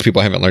 these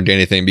people haven't learned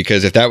anything,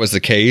 because if that was the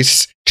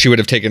case, she would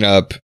have taken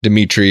up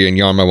Dimitri and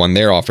Yarmo on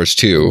their offers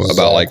too. Exactly.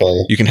 About like,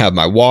 you can have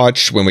my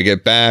watch when we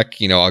get back.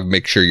 I'll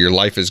make sure your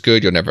life is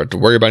good. You'll never have to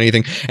worry about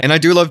anything. And I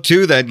do love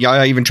too that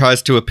Yaya even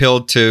tries to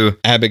appeal to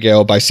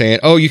Abigail by saying,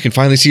 oh, you can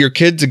finally see your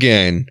kids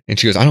again. And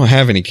she goes, I don't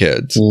have any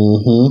kids.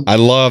 I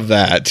love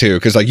that too.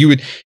 Cause like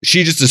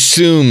she just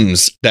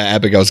assumes that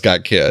Abigail's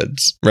got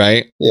kids,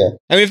 right? Yeah.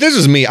 I mean, if this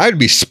was me, I'd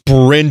be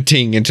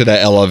sprinting into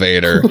that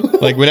elevator.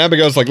 Like when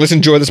Abigail's like, let's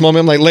enjoy this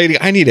moment. I'm like, lady,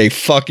 I need a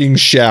fucking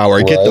shower.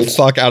 Right? Get the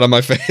fuck out of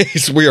my face.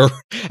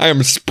 I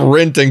am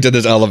sprinting to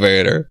this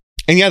elevator.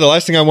 And yeah, the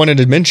last thing I wanted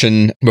to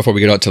mention before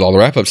we get on to all the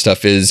wrap-up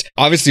stuff is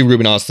obviously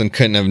Ruben Östlund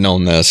couldn't have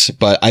known this,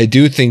 but I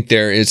do think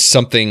there's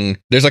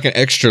like an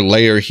extra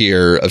layer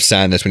here of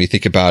sadness when you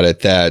think about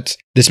it, that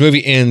this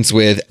movie ends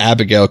with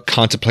Abigail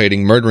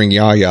contemplating murdering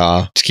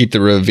Yaya to keep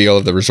the reveal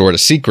of the resort a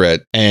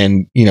secret.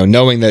 And,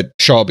 knowing that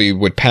Charlbi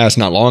would pass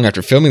not long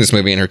after filming this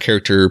movie and her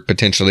character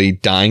potentially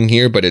dying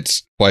here, but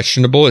it's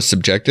questionable, it's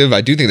subjective.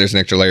 I do think there's an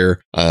extra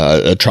layer,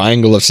 a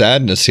triangle of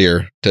sadness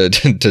here to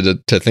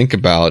think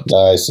about.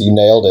 Nice, you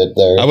nailed it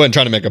there. I wasn't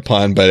trying to make a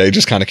pun, but it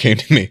just kind of came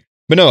to me.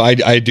 But no,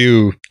 I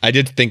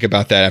did think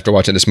about that after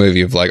watching this movie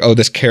of like, oh,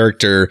 this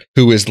character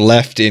who is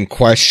left in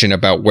question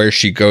about where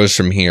she goes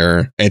from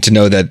here, and to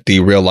know that the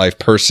real life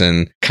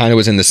person kind of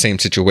was in the same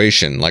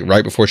situation. Like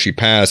right before she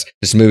passed,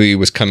 this movie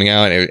was coming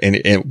out and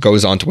it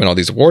goes on to win all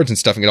these awards and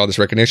stuff and get all this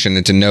recognition.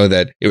 And to know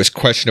that it was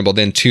questionable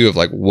then too of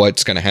like,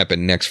 what's going to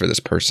happen next for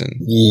this person.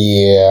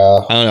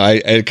 Yeah. I don't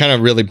know. It kind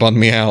of really bummed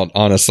me out,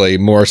 honestly,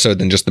 more so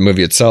than just the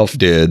movie itself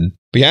did.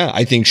 But yeah,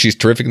 I think she's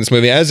terrific in this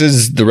movie, as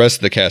is the rest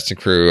of the cast and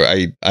crew.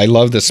 I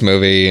love this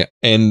movie.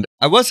 And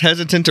I was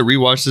hesitant to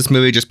rewatch this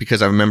movie just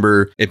because I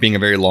remember it being a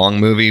very long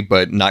movie,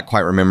 but not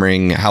quite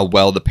remembering how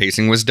well the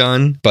pacing was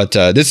done. But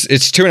it's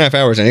 2.5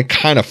 hours and it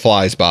kind of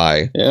flies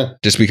by. Yeah.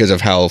 Just because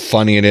of how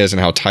funny it is and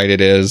how tight it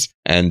is.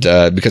 And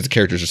because the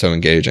characters are so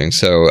engaging.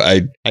 So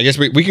I guess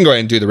we can go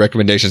ahead and do the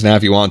recommendations now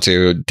if you want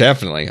to.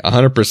 Definitely.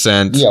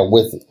 100%. Yeah,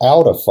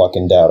 without a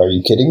fucking doubt. Are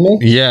you kidding me?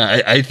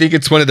 Yeah, I think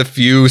it's one of the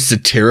few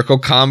satirical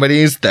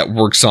comedies that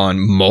works on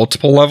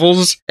multiple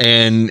levels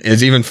and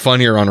is even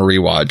funnier on a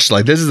rewatch.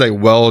 Like, this is a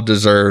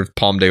well-deserved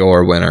Palme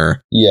d'Or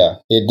winner. Yeah,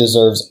 it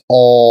deserves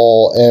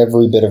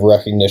every bit of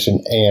recognition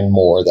and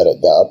more that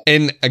it got.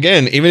 And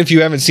again, even if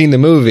you haven't seen the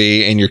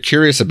movie and you're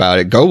curious about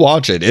it, go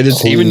watch it. It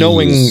is, even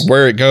knowing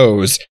where it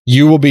goes,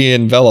 you will be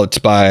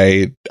enveloped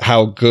by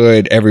how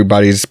good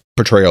everybody's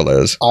portrayal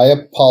is. I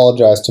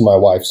apologize to my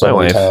wife so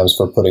many times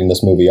for putting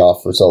this movie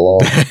off for so long.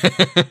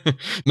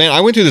 Man, I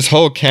went through this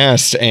whole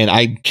cast and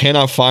I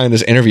cannot find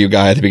this interview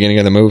guy at the beginning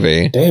of the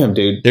movie. Damn,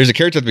 dude. There's a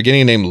character at the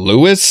beginning named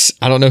Lewis.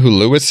 I don't know who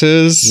Lewis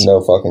is. No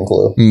fucking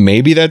clue.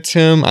 Maybe that's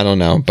him. I don't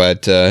know.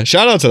 But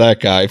shout out to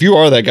that guy. If you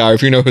are that guy, or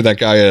if you know who that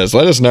guy is,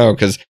 let us know,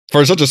 because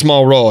for such a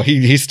small role,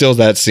 he steals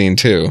that scene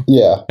too.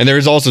 Yeah. And there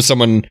is also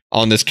someone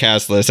on this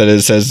cast list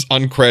that says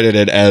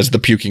uncredited as the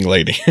puking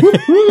lady.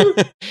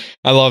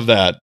 I love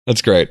that.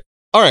 That's great.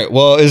 All right.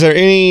 Well, is there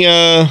any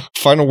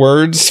final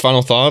words,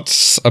 final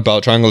thoughts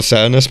about Triangle of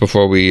Sadness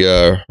before we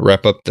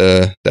wrap up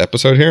the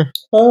episode here?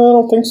 I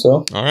don't think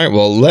so. All right.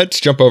 Well, let's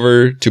jump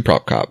over to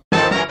Prop Cop.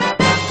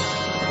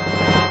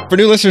 For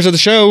new listeners of the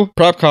show,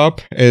 Prop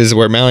Cop is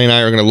where Mally and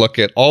I are going to look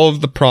at all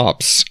of the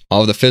props,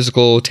 all of the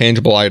physical,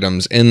 tangible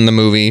items in the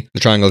movie,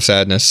 The Triangle of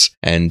Sadness.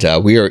 And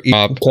we are...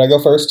 Can I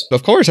go first?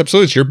 Of course,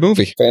 absolutely. It's your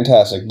movie.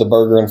 Fantastic. The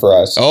burger and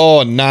fries.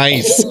 Oh,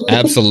 nice.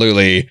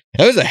 Absolutely.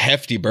 That was a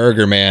hefty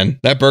burger, man.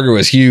 That burger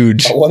was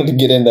huge. I wanted to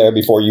get in there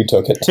before you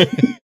took it.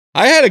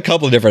 I had a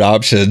couple of different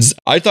options.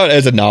 I thought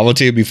as a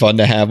novelty, it'd be fun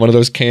to have one of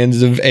those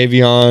cans of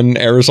Evian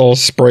aerosol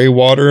spray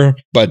water.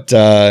 But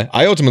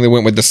I ultimately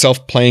went with the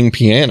self-playing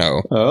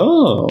piano.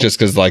 Oh. Just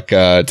because,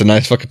 it's a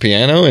nice fucking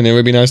piano, and it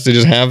would be nice to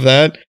just have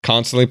that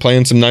constantly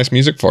playing some nice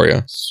music for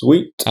you.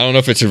 Sweet. I don't know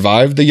if it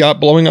survived the yacht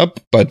blowing up,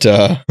 but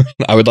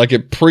I would like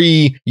it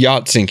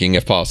pre-yacht sinking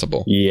if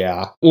possible.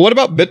 Yeah. What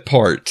about bit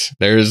part?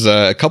 There's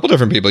a couple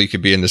different people you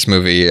could be in this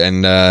movie.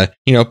 And,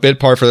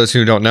 bit part, for those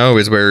who don't know,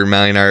 is where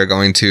Mally and I are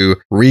going to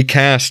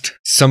recast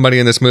somebody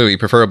in this movie,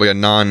 preferably a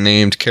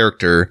non-named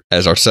character,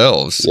 as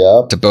ourselves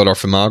to build our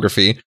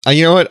filmography.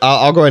 You know what?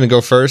 I'll go ahead and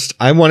go first.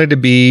 I wanted to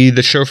be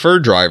the chauffeur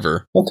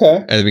driver.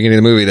 Okay. At the beginning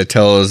of the movie that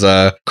tells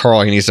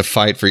Carl he needs to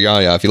fight for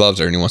Yaya if he loves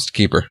her and he wants to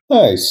keep her.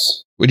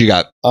 Nice. What you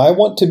got? I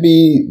want to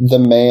be the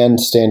man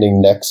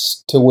standing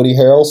next to Woody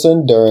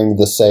Harrelson during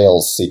the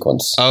sales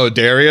sequence. Oh,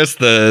 Darius,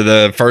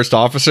 the first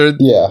officer?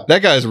 Yeah.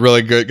 That guy's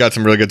really good. Got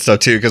some really good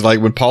stuff, too. Because,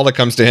 when Paula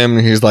comes to him,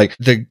 and he's like,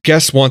 the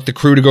guests want the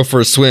crew to go for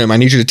a swim. I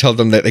need you to tell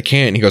them that they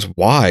can't. And he goes,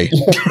 why?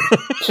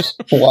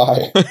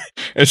 Why?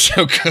 It's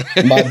so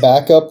good. My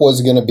backup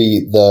was going to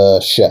be the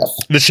chef.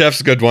 The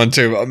chef's a good one,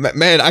 too.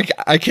 Man,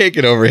 I can't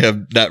get over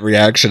that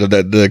reaction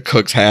that the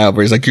cooks have,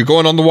 where he's like, you're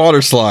going on the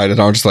water slide.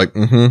 And I'm just like,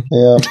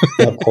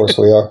 Yeah. Of course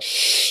we are.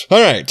 All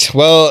right.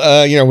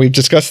 Well, we've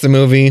discussed the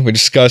movie. We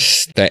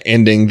discussed the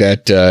ending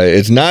that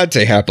is not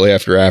a happily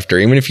after.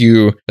 Even if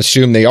you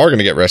assume they are going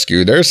to get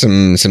rescued, there's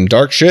some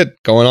dark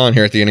shit going on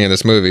here at the ending of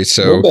this movie.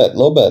 So a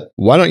little bit.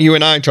 Why don't you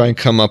and I try and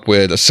come up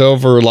with a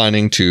silver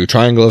lining to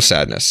Triangle of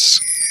Sadness?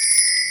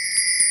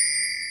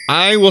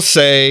 I will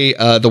say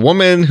the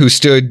woman who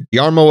stood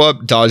Yarmo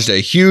up dodged a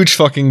huge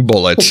fucking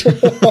bullet.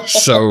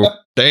 So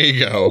there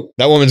you go.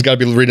 That woman's got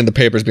to be reading the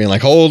papers being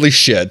like, holy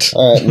shit.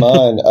 All right,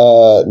 mine.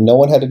 No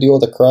one had to deal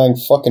with a crying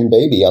fucking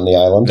baby on the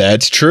island.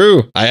 That's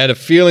true. I had a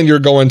feeling you were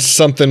going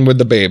something with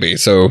the baby.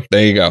 So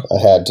there you go. I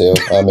had to.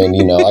 I mean,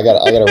 I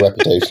got a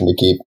reputation to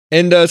keep.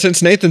 And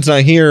since Nathan's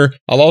not here,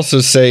 I'll also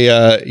say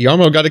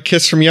Yarmo got a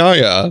kiss from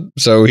Yaya,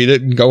 so he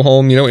didn't go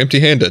home,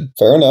 empty-handed.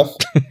 Fair enough.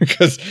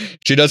 Because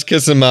she does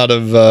kiss him out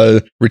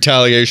of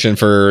retaliation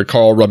for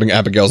Carl rubbing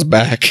Abigail's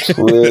back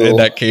in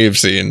that cave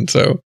scene.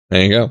 So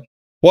there you go.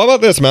 Well, how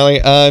about this,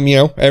 Mally?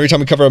 Every time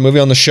we cover a movie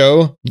on the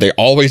show, they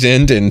always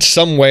end in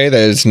some way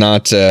that is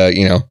not,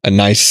 a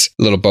nice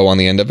little bow on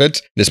the end of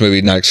it. This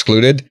movie not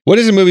excluded. What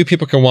is a movie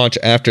people can watch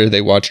after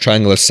they watch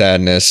Triangle of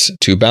Sadness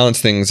to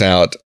balance things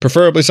out?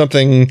 Preferably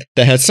something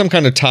that has some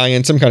kind of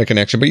tie-in, some kind of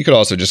connection, but you could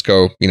also just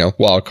go,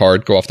 wild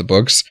card, go off the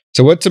books.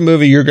 So what's a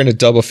movie you're going to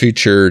double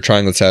feature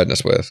Triangle of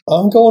Sadness with?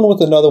 I'm going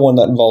with another one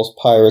that involves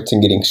pirates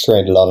and getting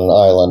stranded on an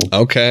island.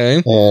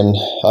 Okay. And,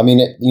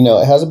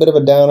 it has a bit of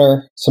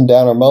some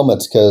downer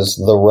moments because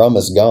the rum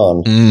is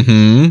gone.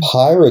 Mm-hmm.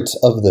 Pirates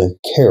of the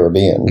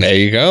Caribbean. There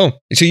you go.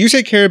 So you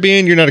say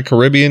Caribbean, you're not a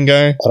Caribbean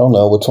guy? I don't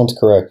know. Which one's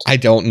correct? I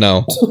don't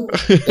know.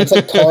 It's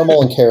like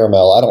caramel and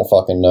caramel. I don't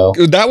fucking know.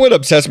 That would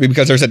obsess me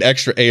because there's an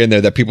extra A in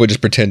there that people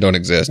just pretend don't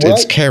exist. Right?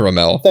 It's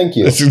caramel. Thank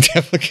you. This is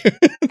definitely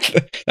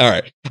all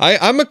right.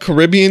 I'm a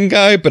Caribbean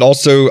guy, but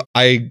also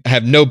I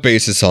have no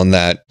basis on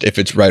that if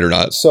it's right or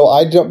not. So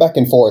I jump back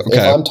and forth. Okay.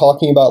 If I'm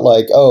talking about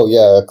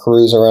a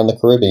cruise around the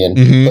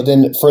Caribbean, but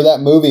then for that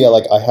movie,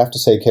 I have to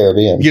say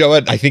Caribbean. You know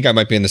what? I think I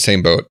might be in the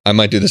same boat. I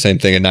might do the same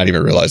thing and not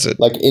even realize it.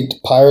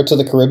 Pirates of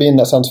the Caribbean,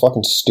 that sounds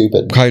fucking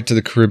stupid. Pirates of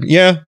the Caribbean.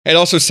 Yeah. It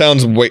also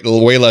sounds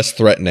way less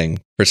threatening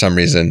for some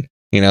reason.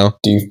 Do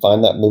you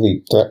find that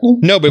movie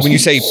threatening? No, but when you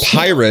say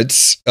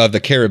Pirates of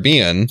the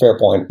Caribbean, fair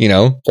point.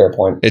 Fair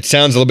point. It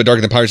sounds a little bit darker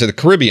than Pirates of the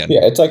Caribbean.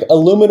 Yeah, it's like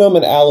aluminum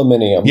and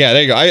aluminium. Yeah,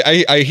 there you go.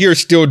 I hear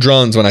steel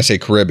drums when I say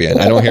Caribbean.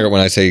 I don't hear it when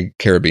I say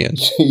Caribbean.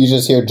 You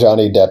just hear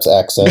Johnny Depp's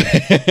accent.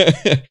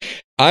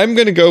 I'm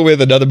going to go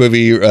with another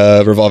movie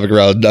revolving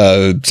around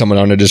someone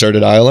on a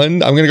deserted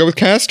island. I'm going to go with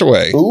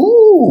Castaway.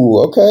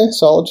 Ooh, okay.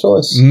 Solid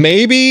choice.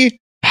 Maybe.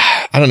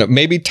 I don't know.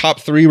 Maybe top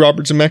 3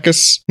 Robert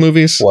Zemeckis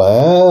movies.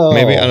 Wow.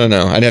 Maybe. I don't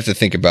know. I'd have to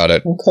think about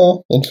it.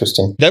 Okay.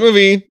 Interesting. That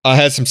movie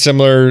has some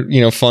similar,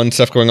 fun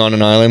stuff going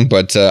on Island,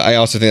 but I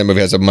also think that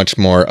movie has a much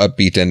more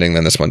upbeat ending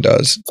than this one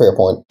does. Fair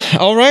point.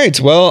 All right.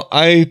 Well,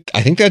 I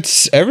think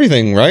that's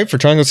everything, right? For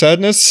Triangle of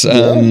Sadness.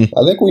 I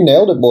think we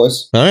nailed it,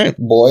 boys. All right.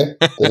 Boy,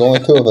 there's only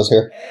 2 of us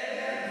here.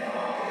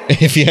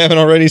 If you haven't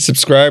already,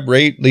 subscribe,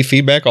 rate, leave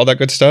feedback, all that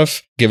good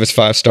stuff. Give us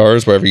 5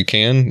 stars wherever you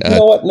can. You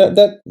know what? No,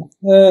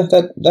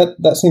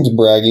 that seems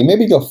braggy.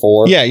 Maybe go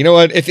 4. Yeah, you know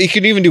what? If you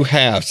could even do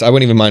halves, I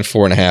wouldn't even mind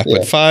 4.5. Yeah.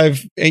 But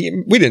 5,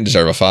 we didn't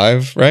deserve a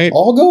 5, right?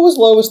 I'll go as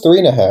low as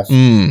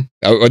 3.5.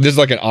 Oh, this is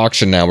like an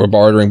auction now. We're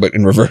bartering, but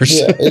in reverse.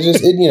 Yeah,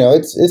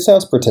 it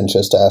sounds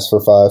pretentious to ask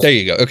for 5. There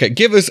you go. Okay,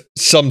 give us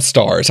some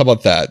stars. How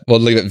about that? We'll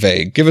leave it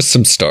vague. Give us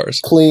some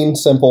stars. Clean,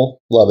 simple,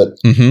 love it.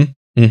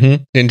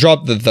 And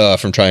drop the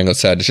from Triangle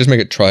Sadness. Just make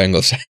it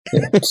Triangle Sadness.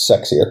 Yeah,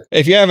 sexier.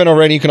 If you haven't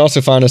already, you can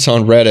also find us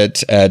on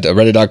Reddit at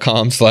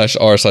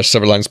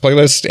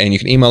reddit.com/r/SeverLinesPlaylist, and you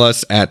can email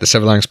us at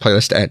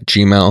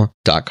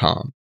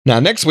theseverlinesplaylist@gmail.com. Now,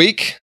 next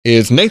week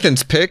is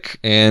Nathan's pick,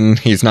 and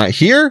he's not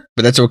here,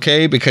 but that's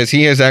okay because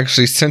he has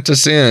actually sent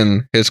us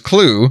in his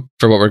clue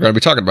for what we're going to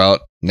be talking about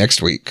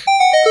next week.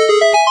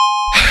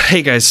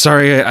 Hey guys,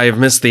 sorry I've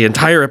missed the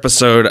entire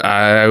episode.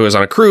 I was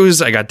on a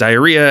cruise, I got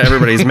diarrhea,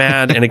 everybody's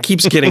mad, and it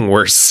keeps getting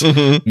worse.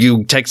 You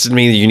texted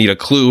me that you need a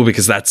clue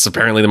because that's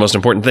apparently the most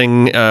important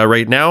thing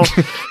right now.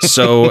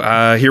 So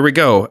here we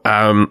go.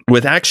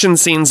 With action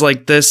scenes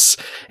like this,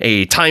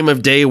 a time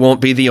of day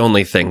won't be the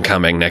only thing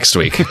coming next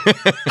week.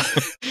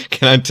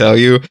 Can I tell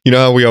you? You know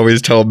how we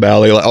always tell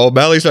Bally,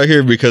 Bally's not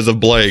here because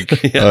of Blake,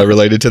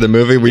 related to the the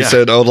movie. We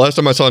said, last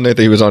time I saw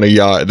Nathan, he was on a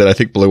yacht that I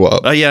think blew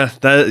up. Yeah,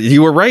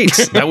 you were right.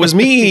 That was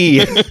me.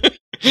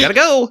 Gotta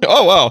go.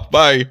 Oh, wow.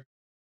 Bye.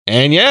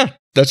 And yeah,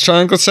 that's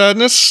Triangle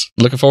Sadness.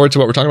 Looking forward to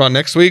what we're talking about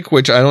next week,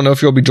 which I don't know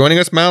if you'll be joining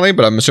us, Mally,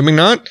 but I'm assuming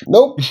not.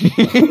 Nope.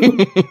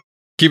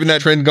 Keeping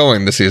that trend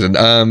going this season.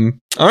 All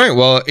right.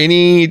 Well,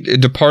 any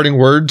departing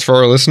words for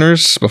our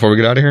listeners before we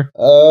get out of here?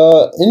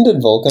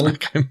 Ended Vulcan.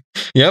 Okay.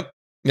 Yep.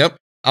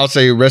 I'll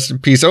say rest in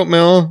peace,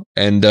 Oatmeal,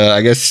 and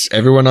I guess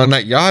everyone on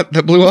that yacht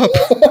that blew up.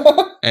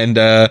 And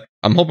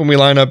I'm hoping we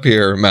line up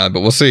here, Matt,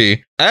 but we'll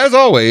see. As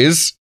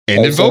always,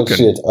 ended Vulcan.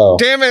 Shit. Oh.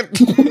 Damn it.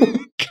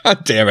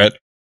 God damn it.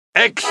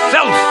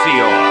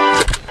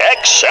 Excelsior!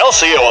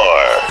 Excelsior!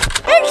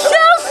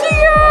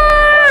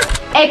 Excelsior!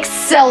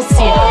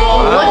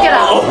 Excelsior! Look it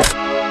up.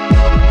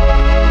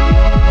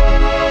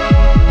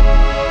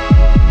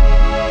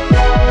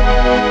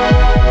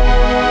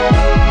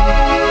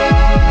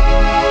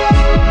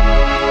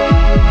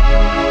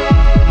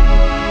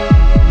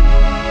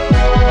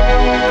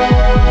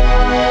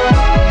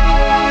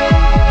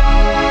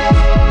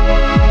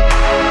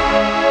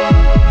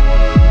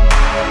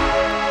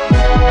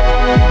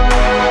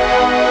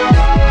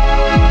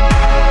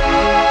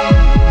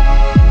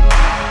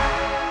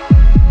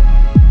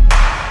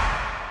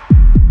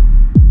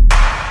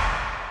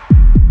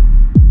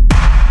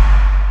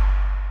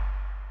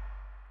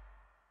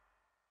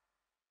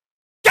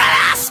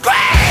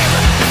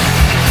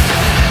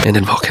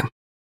 Ended Vulcan.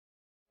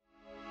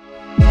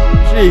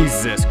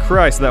 Jesus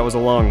Christ, that was a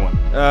long one.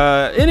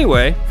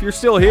 Anyway, if you're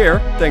still here,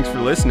 thanks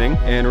for listening.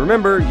 And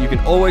remember, you can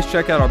always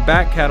check out our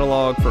back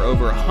catalog for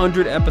over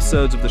 100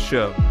 episodes of the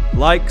show.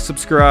 Like,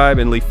 subscribe,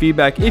 and leave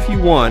feedback if you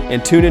want.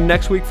 And tune in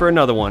next week for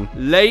another one.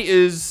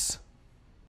 Laters!